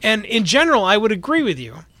 And in general, I would agree with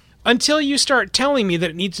you. Until you start telling me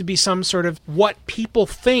that it needs to be some sort of what people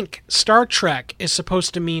think Star Trek is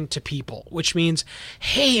supposed to mean to people, which means,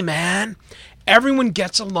 hey, man, everyone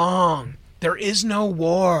gets along. There is no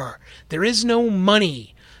war. There is no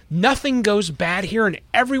money. Nothing goes bad here, and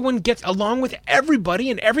everyone gets along with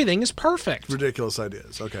everybody, and everything is perfect. Ridiculous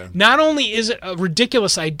ideas. Okay. Not only is it a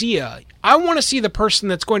ridiculous idea, I want to see the person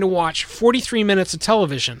that's going to watch 43 minutes of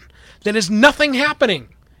television that is nothing happening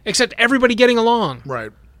except everybody getting along.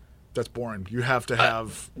 Right. That's boring. You have to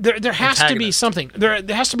have there has to be something. There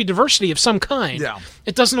has to be diversity of some kind. Yeah.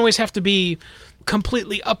 It doesn't always have to be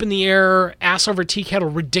completely up in the air, ass over tea kettle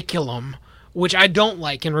ridiculum, which I don't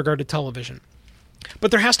like in regard to television.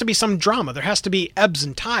 But there has to be some drama. There has to be ebbs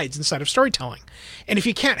and tides inside of storytelling. And if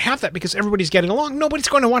you can't have that because everybody's getting along, nobody's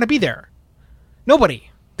going to want to be there. Nobody.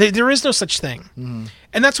 There is no such thing. Mm-hmm.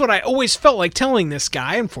 And that's what I always felt like telling this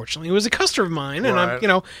guy. Unfortunately, he was a customer of mine. And right.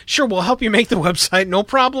 I'm, sure, we'll help you make the website. No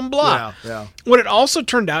problem, blah. Yeah. What it also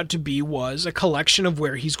turned out to be was a collection of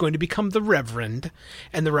where he's going to become the Reverend.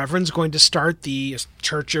 And the Reverend's going to start the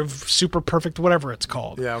Church of Super Perfect, whatever it's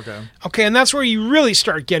called. Yeah, okay. Okay, and that's where you really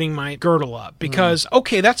start getting my girdle up. Because,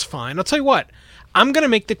 okay, that's fine. I'll tell you what. I'm going to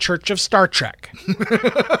make the Church of Star Trek.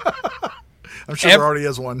 I'm sure there already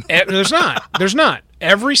is one. There's not. There's not.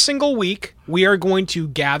 Every single week, we are going to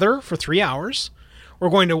gather for 3 hours. We're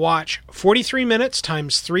going to watch 43 minutes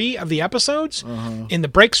times 3 of the episodes. Uh-huh. In the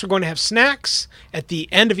breaks, we're going to have snacks. At the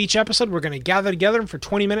end of each episode, we're going to gather together for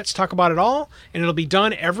 20 minutes, talk about it all, and it'll be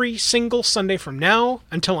done every single Sunday from now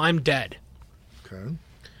until I'm dead. Okay.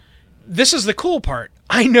 This is the cool part.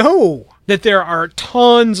 I know that there are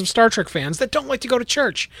tons of Star Trek fans that don't like to go to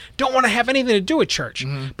church, don't want to have anything to do with church.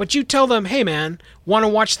 Mm-hmm. But you tell them, hey, man, want to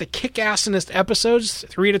watch the kick-assinest episodes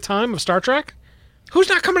 3 at a time of Star Trek? Who's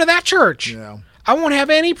not coming to that church? Yeah. I won't have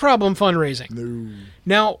any problem fundraising. No.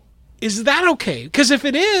 Now, is that okay? Because if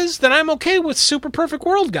it is, then I'm okay with Super Perfect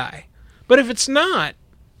World Guy. But if it's not,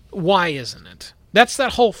 why isn't it? That's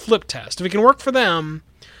that whole flip test. If it can work for them,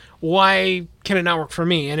 why can it not work for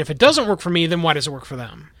me? And if it doesn't work for me, then why does it work for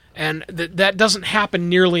them? And that doesn't happen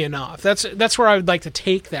nearly enough. That's where I would like to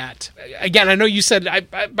take that. Again, I know you said I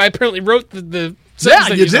apparently wrote the sentence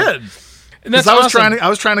that you did. And that's awesome. I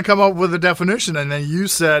was trying to come up with a definition, and then you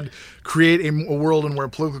said create a world in where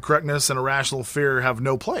political correctness and irrational fear have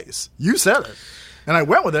no place. You said it, and I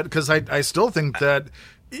went with it because I still think that.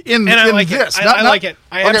 I like it. I like it.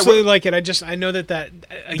 I absolutely like it. I know that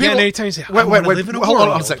again. People, anytime you say, wait, live in a hold world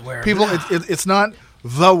on a second. where People, it's not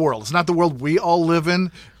the world. It's not the world we all live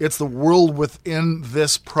in. It's the world within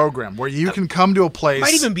this program where you can come to a place.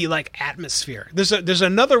 Might even be like atmosphere. There's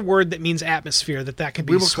another word that means atmosphere that can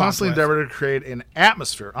be. We will constantly endeavor to create an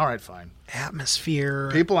atmosphere. All right, fine. Atmosphere.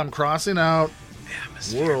 People, I'm crossing out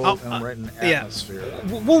atmosphere. World and I'm writing atmosphere.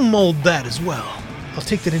 Yeah. We'll mold that as well. I'll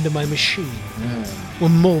take that into my machine. Yeah. We'll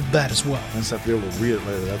mold that as well. I just have to be able to read it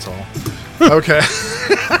later, that's all. Okay.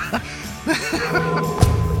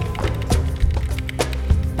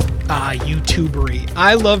 YouTubery.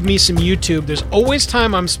 I love me some YouTube. There's always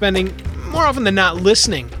time I'm spending, more often than not,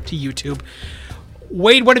 listening to YouTube.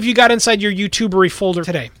 Wade, what have you got inside your YouTubery folder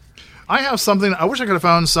today? I have something, I wish I could have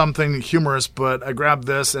found something humorous, but I grabbed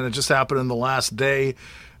this and it just happened in the last day.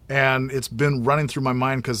 And it's been running through my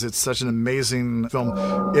mind because it's such an amazing film.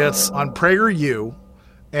 It's on PragerU,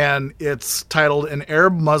 and it's titled An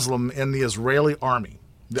Arab Muslim in the Israeli Army,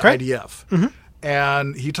 the IDF. Mm-hmm.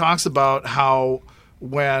 And he talks about how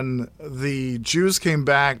when the Jews came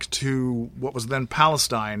back to what was then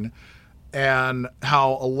Palestine, and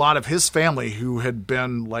how a lot of his family, who had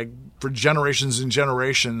been like for generations and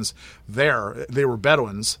generations there, they were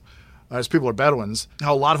Bedouins. His people are Bedouins,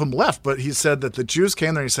 how a lot of them left. But he said that the Jews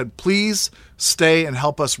came there and he said, please stay and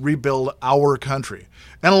help us rebuild our country.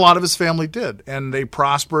 And a lot of his family did. And they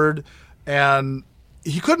prospered. And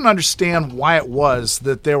he couldn't understand why it was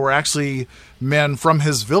that there were actually men from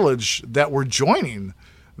his village that were joining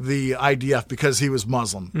the IDF because he was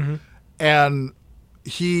Muslim. Mm-hmm. And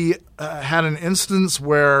he had an instance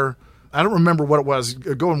where, I don't remember what it was.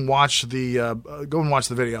 Go and watch the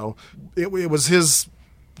video. It was his,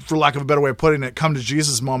 for lack of a better way of putting it, come to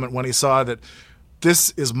Jesus moment when he saw that this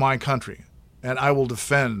is my country and I will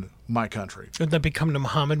defend my country. Would that become the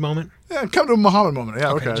Muhammad moment? Yeah, come to a Muhammad moment.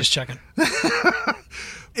 Yeah, okay. Just checking.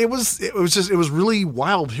 It was really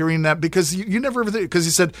wild hearing that because you never ever think, because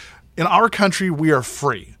he said, in our country we are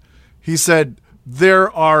free. He said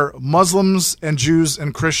there are Muslims and Jews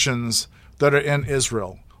and Christians that are in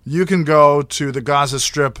Israel. You can go to the Gaza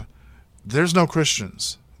Strip. There's no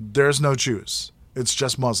Christians. There's no Jews. It's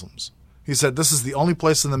just Muslims. He said, this is the only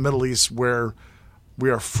place in the Middle East where we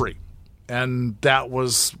are free. And that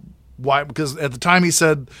was why, because at the time he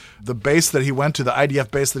said the base that he went to, the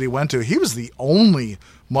IDF base that he went to, he was the only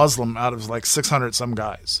Muslim out of like 600 some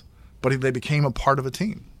guys. But they became a part of a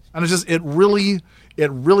team. And it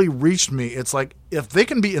really reached me. It's like, if they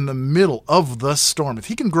can be in the middle of the storm, if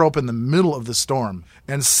he can grow up in the middle of the storm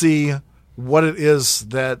and see what it is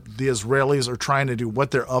that the Israelis are trying to do,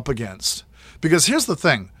 what they're up against. Because here's the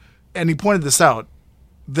thing, and he pointed this out,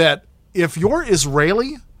 that if you're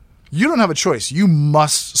Israeli, you don't have a choice. You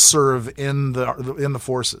must serve in the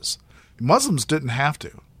forces. Muslims didn't have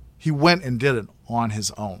to. He went and did it on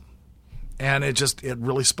his own. And it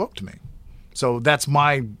really spoke to me. So that's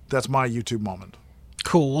my YouTube moment.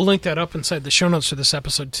 Cool. We'll link that up inside the show notes for this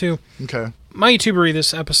episode, too. Okay. My YouTubery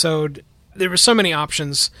this episode, there were so many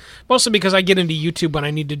options, mostly because I get into YouTube when I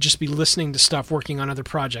need to just be listening to stuff, working on other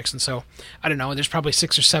projects. And so, I don't know, there's probably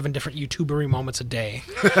 6 or 7 different YouTubery moments a day.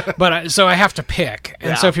 So I have to pick.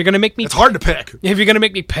 And so if you're going to make me... It's hard to pick. If you're going to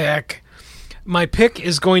make me pick, my pick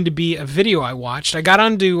is going to be a video I watched. I got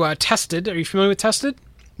onto Tested. Are you familiar with Tested?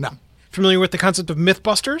 No. Familiar with the concept of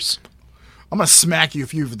Mythbusters? I'm going to smack you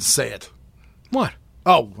if you even say it. What?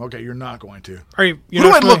 Oh, okay, you're not going to. Are you? Who do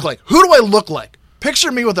I look like? Who do I look like?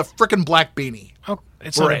 Picture me with a frickin' black beanie. Oh,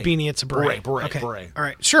 it's not a beanie, it's a beret. Beret. All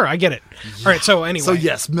right, sure, I get it. All right, so anyway. So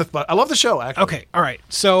yes, Mythbusters. I love the show, actually. Okay, all right,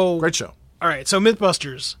 so... Great show. All right, so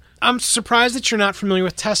Mythbusters. I'm surprised that you're not familiar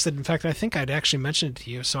with Tested. In fact, I think I'd actually mentioned it to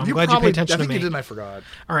you, so I'm glad you paid attention to me. I think you did, and I forgot.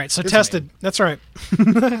 All right, so Tested. Me. That's all right.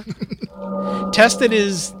 Tested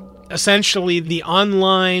is essentially the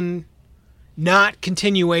online, not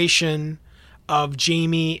continuation of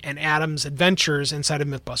Jamie and Adam's adventures inside of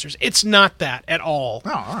Mythbusters. It's not that at all. Oh,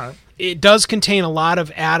 all right. It does contain a lot of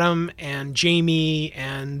Adam and Jamie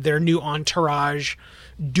and their new entourage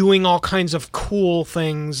doing all kinds of cool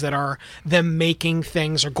things that are them making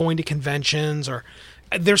things or going to conventions, or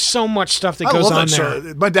there's so much stuff that goes on there.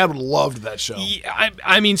 Show. My dad would have loved that show. Yeah,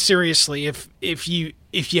 I mean, seriously, if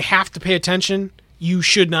you have to pay attention, you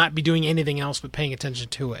should not be doing anything else but paying attention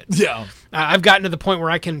to it. Yeah. I've gotten to the point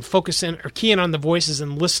where I can focus in or key in on the voices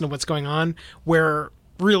and listen to what's going on, where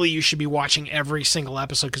really you should be watching every single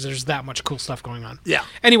episode because there's that much cool stuff going on. Yeah.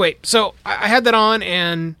 Anyway, so I had that on,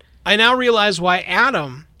 and I now realize why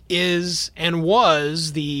Adam is and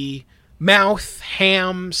was the mouth,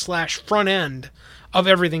 ham / front end of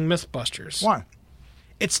everything Mythbusters. Why?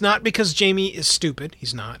 It's not because Jamie is stupid.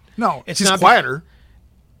 He's not. No, he's not quieter.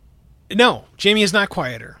 No, Jamie is not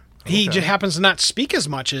quieter. He just happens to not speak as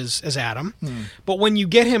much as Adam. But when you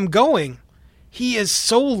get him going, he is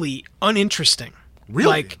solely uninteresting. Really?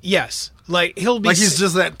 Like, yes. Like, he'll be... Like he's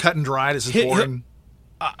just that cut and dried. It's just boring.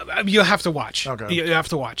 You'll have to watch. Okay. You have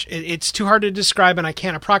to watch. It's too hard to describe, and I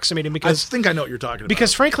can't approximate him because... I think I know what you're talking about.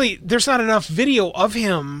 Because, frankly, there's not enough video of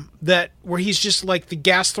him where he's just like the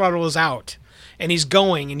gas throttle is out, and he's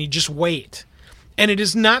going, and you just wait. And it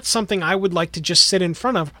is not something I would like to just sit in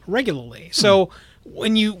front of regularly. So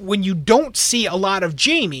when you don't see a lot of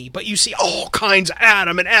Jamie, but you see all kinds of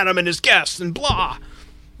Adam and his guests and blah,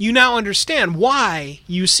 you now understand why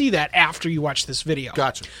you see that after you watch this video.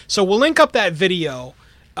 Gotcha. So we'll link up that video.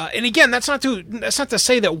 And again, that's not to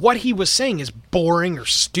say that what he was saying is boring or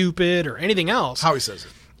stupid or anything else. How he says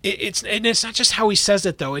it. It's not just how he says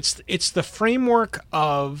it, though. It's the framework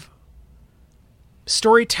of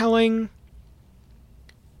storytelling,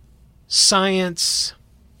 science,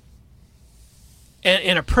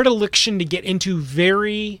 and a predilection to get into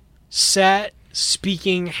very set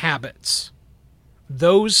speaking habits.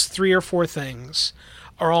 Those 3 or 4 things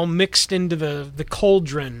are all mixed into the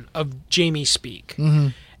cauldron of Jamie speak. Mm-hmm.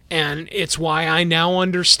 And it's why I now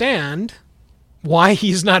understand why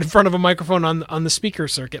he's not in front of a microphone on the speaker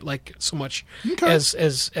circuit like so much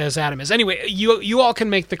as Adam is. Anyway, you all can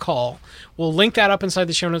make the call. We'll link that up inside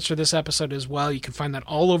the show notes for this episode as well. You can find that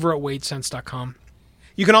all over at wadesense.com.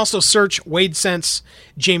 You can also search Wade Sense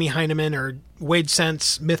Jamie Heineman or Wade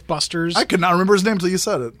Sense Mythbusters. I could not remember his name until you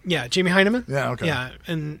said it. Yeah, Jamie Heineman? Yeah, okay. Yeah,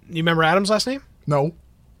 and you remember Adam's last name? No.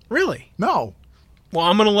 Really? No. Well,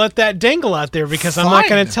 I'm going to let that dangle out there because I'm not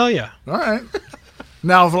going to tell you. All right.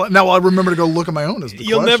 Now I'll remember to go look at my own.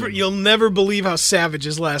 You'll never believe how savage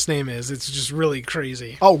his last name is. It's just really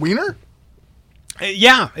crazy. Oh, Wiener?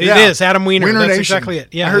 Yeah, it is. Adam Wiener. Wiener That's Nation. Exactly it.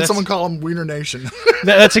 Yeah, I heard someone call him Wiener Nation.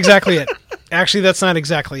 That's exactly it. Actually, that's not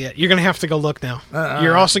exactly it. You're going to have to go look now.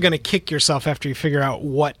 You're also going to kick yourself after you figure out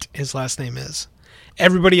what his last name is.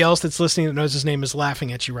 Everybody else that's listening that knows his name is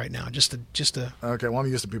laughing at you right now. Just to. Okay, well, I'm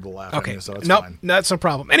used to people laughing at Okay, me, so it's nope, fine. that's no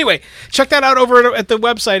problem. Anyway, check that out over at the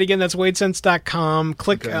website. Again, that's wadesense.com.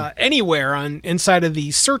 Click anywhere inside of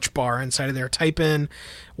the search bar inside of there. Type in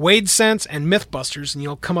Wade Sense and Mythbusters, and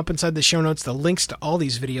you'll come up inside the show notes. The links to all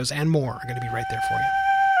these videos and more are going to be right there for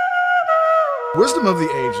you. Wisdom of the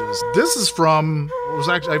Ages. This is from,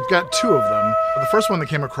 I've got two of them. The first one that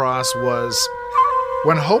came across was,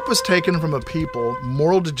 when hope is taken from a people,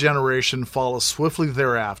 moral degeneration follows swiftly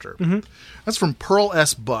thereafter. Mm-hmm. That's from Pearl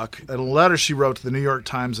S. Buck, in a letter she wrote to the New York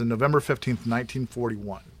Times on November 15th,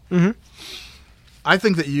 1941. Mm-hmm. I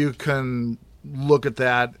think that you can look at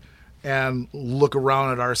that and look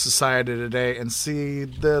around at our society today and see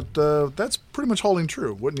that that's pretty much holding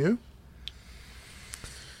true, wouldn't you?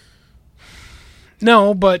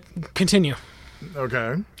 No, but continue.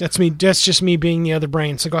 Okay. That's me. That's just me being the other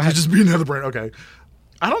brain. So go ahead. Just being the other brain. Okay.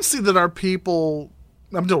 I don't see that our people,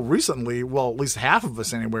 until recently, well, at least half of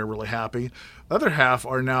us anyway, are really happy. The other half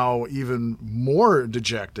are now even more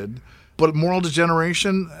dejected. But moral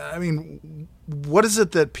degeneration, I mean, what is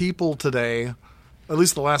it that people today, at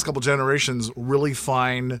least the last couple generations, really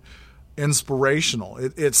find inspirational?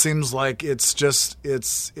 It seems like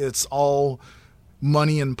it's all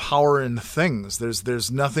money and power and things.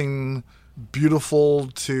 There's nothing beautiful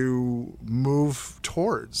to move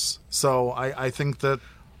towards. So I think that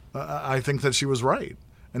she was right.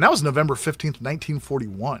 And that was November 15th,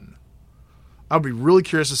 1941. I would be really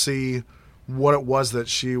curious to see what it was that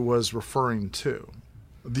she was referring to.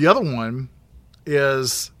 The other one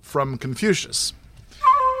is from Confucius.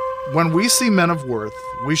 When we see men of worth,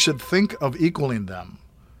 we should think of equaling them.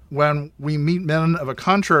 When we meet men of a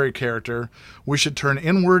contrary character, we should turn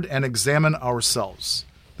inward and examine ourselves.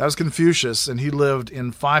 That was Confucius, and he lived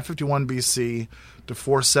in 551 BC to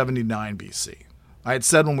 479 BC. I had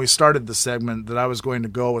said when we started the segment that I was going to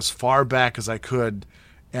go as far back as I could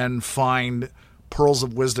and find pearls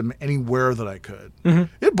of wisdom anywhere that I could.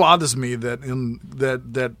 Mm-hmm. It bothers me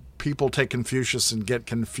that people take Confucius and get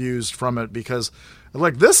confused from it because,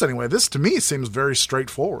 like this anyway, this to me seems very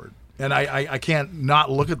straightforward. And I can't not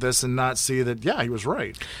look at this and not see that, yeah, he was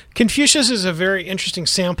right. Confucius is a very interesting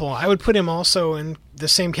sample. I would put him also in the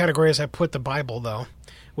same category as I put the Bible, though,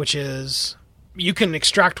 which is you can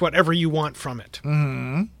extract whatever you want from it.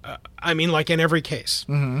 Mm-hmm. I mean, like in every case.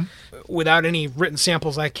 Mm-hmm. Without any written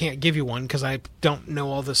samples, I can't give you one because I don't know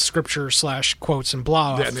all the scripture / quotes and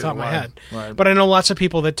blah off the top of my head. Right. But I know lots of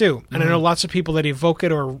people that do. And I know lots of people that evoke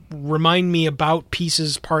it or remind me about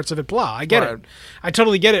pieces, parts of it, blah. I get it. I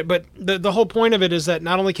totally get it. But the whole point of it is that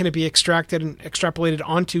not only can it be extracted and extrapolated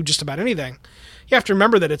onto just about anything, you have to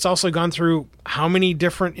remember that it's also gone through how many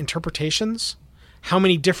different interpretations, how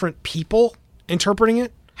many different people interpreting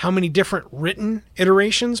it, how many different written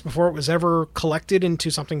iterations before it was ever collected into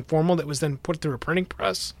something formal that was then put through a printing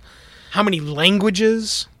press, how many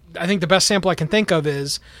languages. I think the best sample I can think of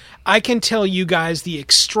is I can tell you guys the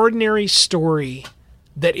extraordinary story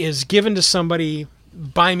that is given to somebody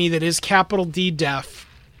by me that is capital D deaf,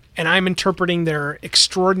 and I'm interpreting their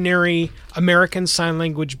extraordinary American Sign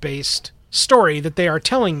Language based story that they are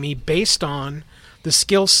telling me based on the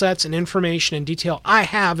skill sets and information and detail I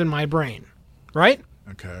have in my brain. Right?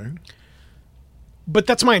 Okay. But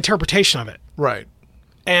that's my interpretation of it. Right.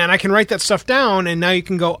 And I can write that stuff down, and now you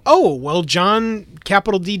can go, oh, well, John,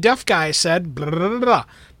 capital D deaf guy said blah, blah, blah, blah,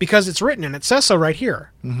 because it's written, and it says so right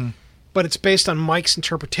here. Mm-hmm. But it's based on Mike's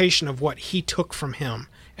interpretation of what he took from him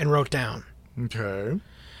and wrote down. Okay.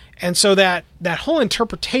 And so that whole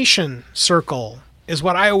interpretation circle is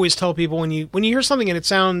what I always tell people when you hear something and it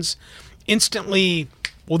sounds instantly,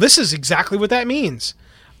 well, this is exactly what that means.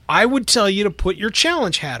 I would tell you to put your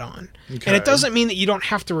challenge hat on. Okay. And it doesn't mean that you don't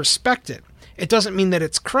have to respect it. It doesn't mean that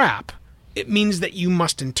it's crap. It means that you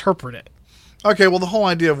must interpret it. Okay, well, the whole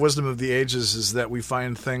idea of Wisdom of the Ages is that we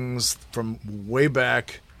find things from way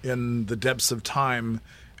back in the depths of time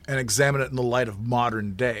and examine it in the light of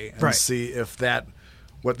modern day and see if that,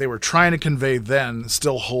 what they were trying to convey then,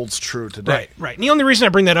 still holds true today. Right. And the only reason I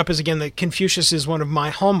bring that up is, again, that Confucius is one of my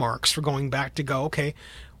hallmarks for going back to go, okay,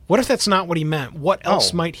 what if that's not what he meant? What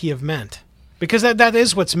else might he have meant? Because that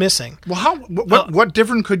is what's missing. Well, what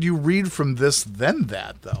different could you read from this than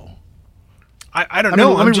that, though? I don't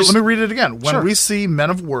know. Let me read it again. When we see men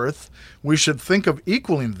of worth, we should think of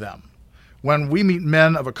equaling them. When we meet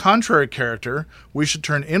men of a contrary character, we should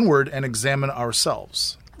turn inward and examine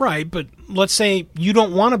ourselves. Right, but let's say you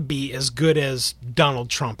don't want to be as good as Donald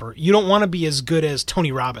Trump, or you don't want to be as good as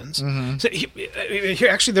Tony Robbins. So here,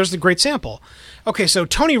 actually, there's the great sample. Okay, so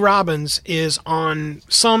Tony Robbins is on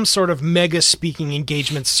some sort of mega speaking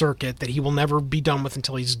engagement circuit that he will never be done with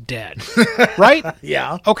until he's dead. Right?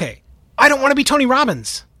 Yeah. Okay. I don't want to be Tony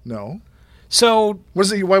Robbins. No. So What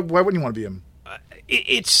is it? Why wouldn't you want to be him?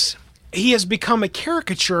 He has become a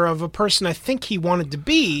caricature of a person I think he wanted to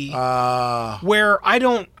be, where I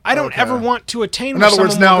don't ever want to attain. In other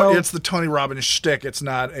words, now it's the Tony Robbins shtick. It's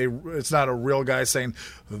not a real guy saying,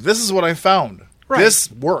 "This is what I found. Right.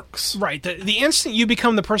 This works." Right. The instant you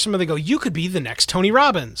become the person where they go, you could be the next Tony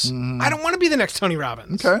Robbins. I don't want to be the next Tony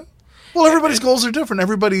Robbins. Okay. Well, everybody's goals are different.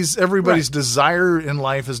 Everybody's desire in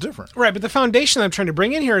life is different. Right, but the foundation I'm trying to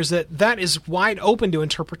bring in here is that is wide open to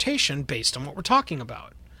interpretation based on what we're talking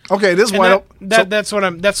about. Okay, it is wide open. That's what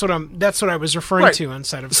I was referring to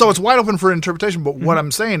inside of. So it's wide open for interpretation. But what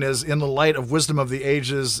I'm saying is, in the light of wisdom of the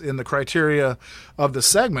ages, in the criteria of the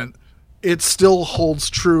segment, it still holds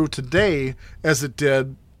true today as it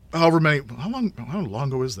did. However many, how long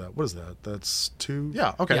ago is that? What is that? That's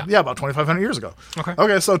about 2,500 years ago.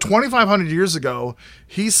 Okay, so 2,500 years ago,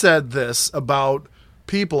 he said this about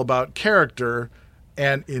people, about character,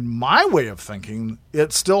 and in my way of thinking,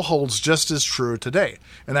 it still holds just as true today.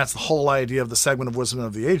 And that's the whole idea of the segment of Wisdom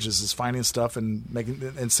of the Ages, is finding stuff and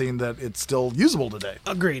seeing that it's still usable today.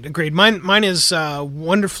 Agreed. Mine is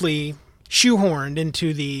wonderfully shoehorned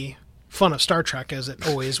into the fun of Star Trek, as it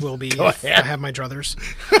always will be if I have my druthers.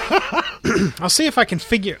 I'll see if I can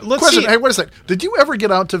figure. Question. Hey, wait a sec. Did you ever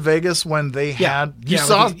get out to Vegas when they had? You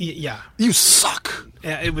saw? Yeah. You suck.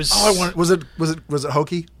 Yeah, it was. Was it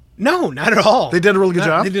hokey? No, not at all. They did a really good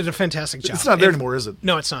job. They did a fantastic job. It's not there anymore, is it?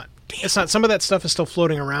 No, it's not. It's not. Some of that stuff is still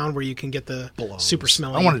floating around where you can get the super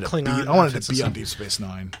smelly Klingon. I wanted to be on Deep Space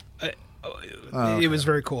Nine. It was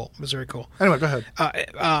very cool. Anyway, go ahead.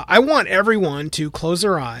 I want everyone to close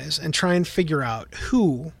their eyes and try and figure out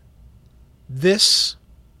who this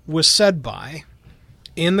was said by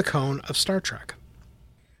in the cone of Star Trek.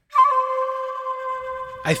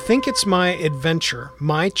 I think it's my adventure,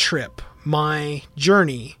 my trip, my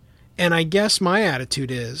journey, and I guess my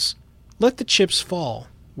attitude is, let the chips fall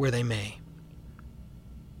where they may.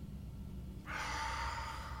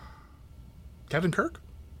 Captain Kirk?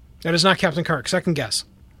 That is not Captain Kirk. Second guess.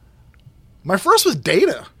 My first was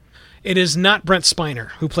Data. It is not Brent Spiner,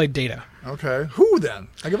 who played Data. Okay. Who then?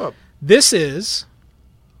 I give up. This is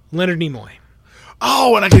Leonard Nimoy.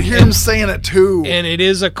 Oh, and I could hear him saying it too. And it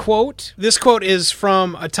is a quote. This quote is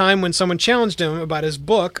from a time when someone challenged him about his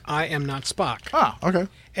book, I Am Not Spock. Ah, okay.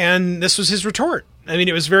 And this was his retort. I mean,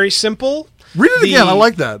 it was very simple. Read it again. I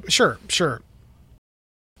like that. Sure.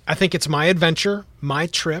 I think it's my adventure, my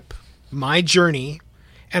trip, my journey,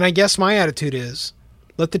 and I guess my attitude is,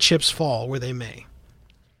 let the chips fall where they may.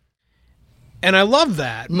 And I love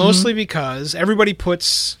that, mostly because everybody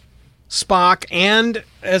puts Spock and,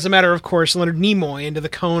 as a matter of course, Leonard Nimoy into the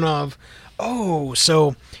cone of, oh,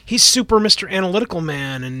 so he's super Mr. Analytical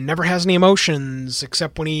Man and never has any emotions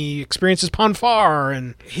except when he experiences Ponfar.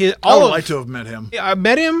 And I would like to have met him. I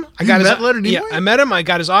met him. Met Leonard Nimoy? Yeah, I met him. I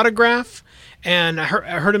got his autograph. And I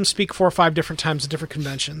heard him speak 4 or 5 different times at different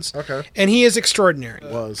conventions. Okay. And he is extraordinary.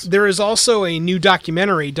 Was. There is also a new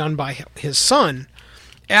documentary done by his son,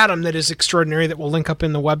 Adam, that is extraordinary, that we'll link up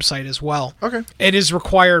in the website as well. Okay. It is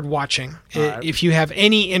required watching. Right. If you have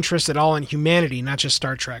any interest at all in humanity, not just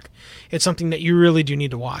Star Trek, it's something that you really do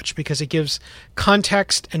need to watch because it gives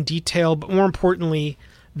context and detail, but more importantly,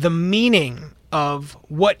 the meaning of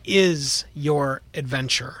what is your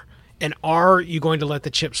adventure. And are you going to let the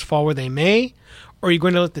chips fall where they may, or are you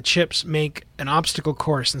going to let the chips make an obstacle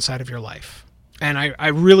course inside of your life? And I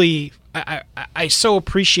really so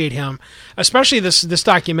appreciate him, especially this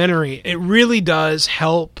documentary. It really does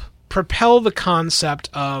help propel the concept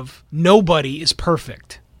of nobody is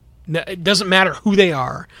perfect. It doesn't matter who they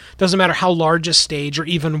are. It doesn't matter how large a stage or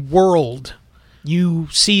even world you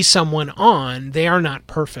see someone on. They are not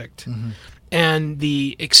perfect. Mm-hmm. And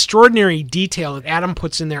the extraordinary detail that Adam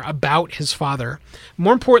puts in there about his father,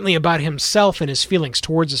 more importantly about himself and his feelings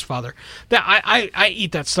towards his father, that I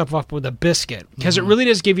eat that stuff up with a biscuit because it really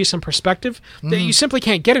does give you some perspective that you simply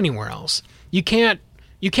can't get anywhere else. You can't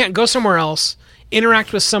go somewhere else,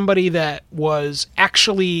 interact with somebody that was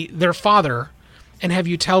actually their father, and have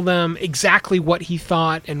you tell them exactly what he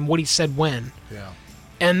thought and what he said when. Yeah.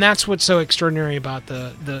 And that's what's so extraordinary about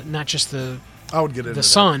the not just the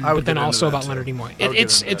son, but then also about Leonard Nimoy.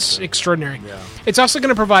 It's extraordinary. Yeah. It's also going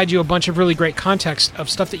to provide you a bunch of really great context of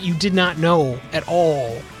stuff that you did not know at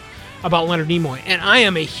all about Leonard Nimoy. And I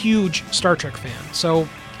am a huge Star Trek fan. So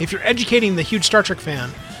if you're educating the huge Star Trek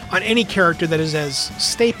fan on any character that is as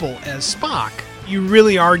staple as Spock, you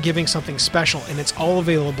really are giving something special, and it's all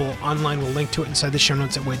available online. We'll link to it inside the show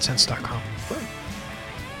notes at wadesense.com.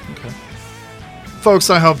 Okay. Folks,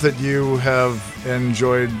 I hope that you have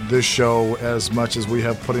enjoyed this show as much as we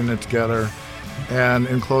have putting it together. And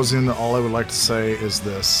in closing, all I would like to say is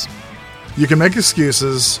this. You can make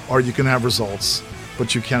excuses or you can have results,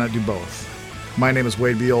 but you cannot do both. My name is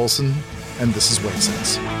Wade B. Olson, and this is Wade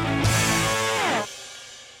Sense.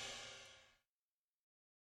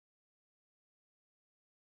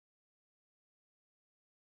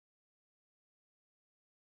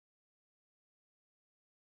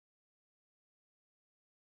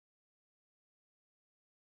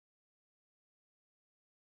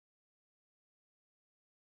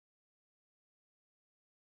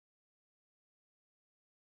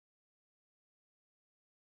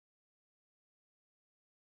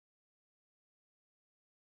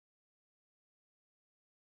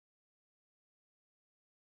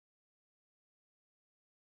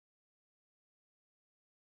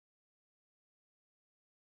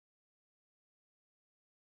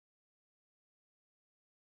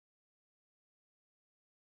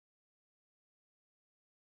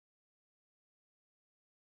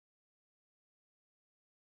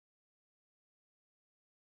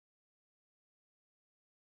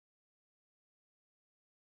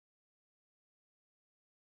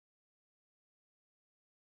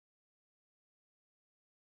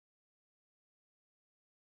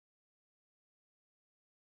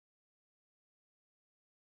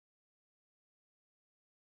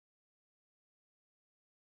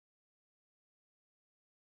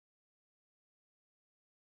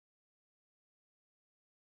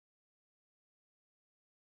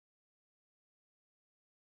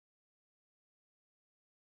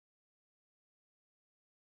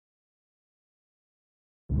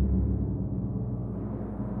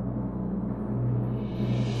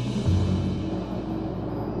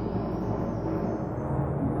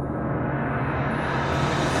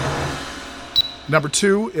 Number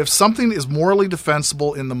 2, if something is morally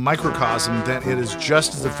defensible in the microcosm, then it is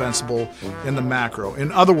just as defensible in the macro.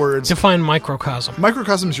 In other words... Define microcosm.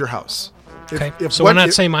 Microcosm is your house. Okay, so why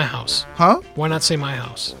not say my house? Huh? Why not say my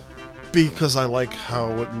house? Because I like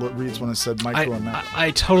how it reads when I said micro and macro.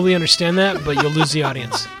 I totally understand that, but you'll lose the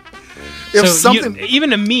audience. If something... even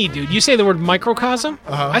to me, dude, you say the word microcosm,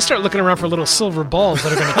 I start looking around for little silver balls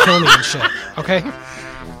that are going to kill me and shit, okay?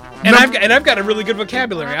 And I've got a really good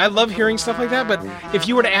vocabulary. I love hearing stuff like that, but if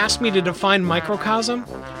you were to ask me to define microcosm,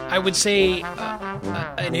 I would say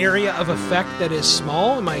an area of effect that is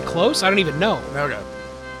small. Am I close? I don't even know. Okay.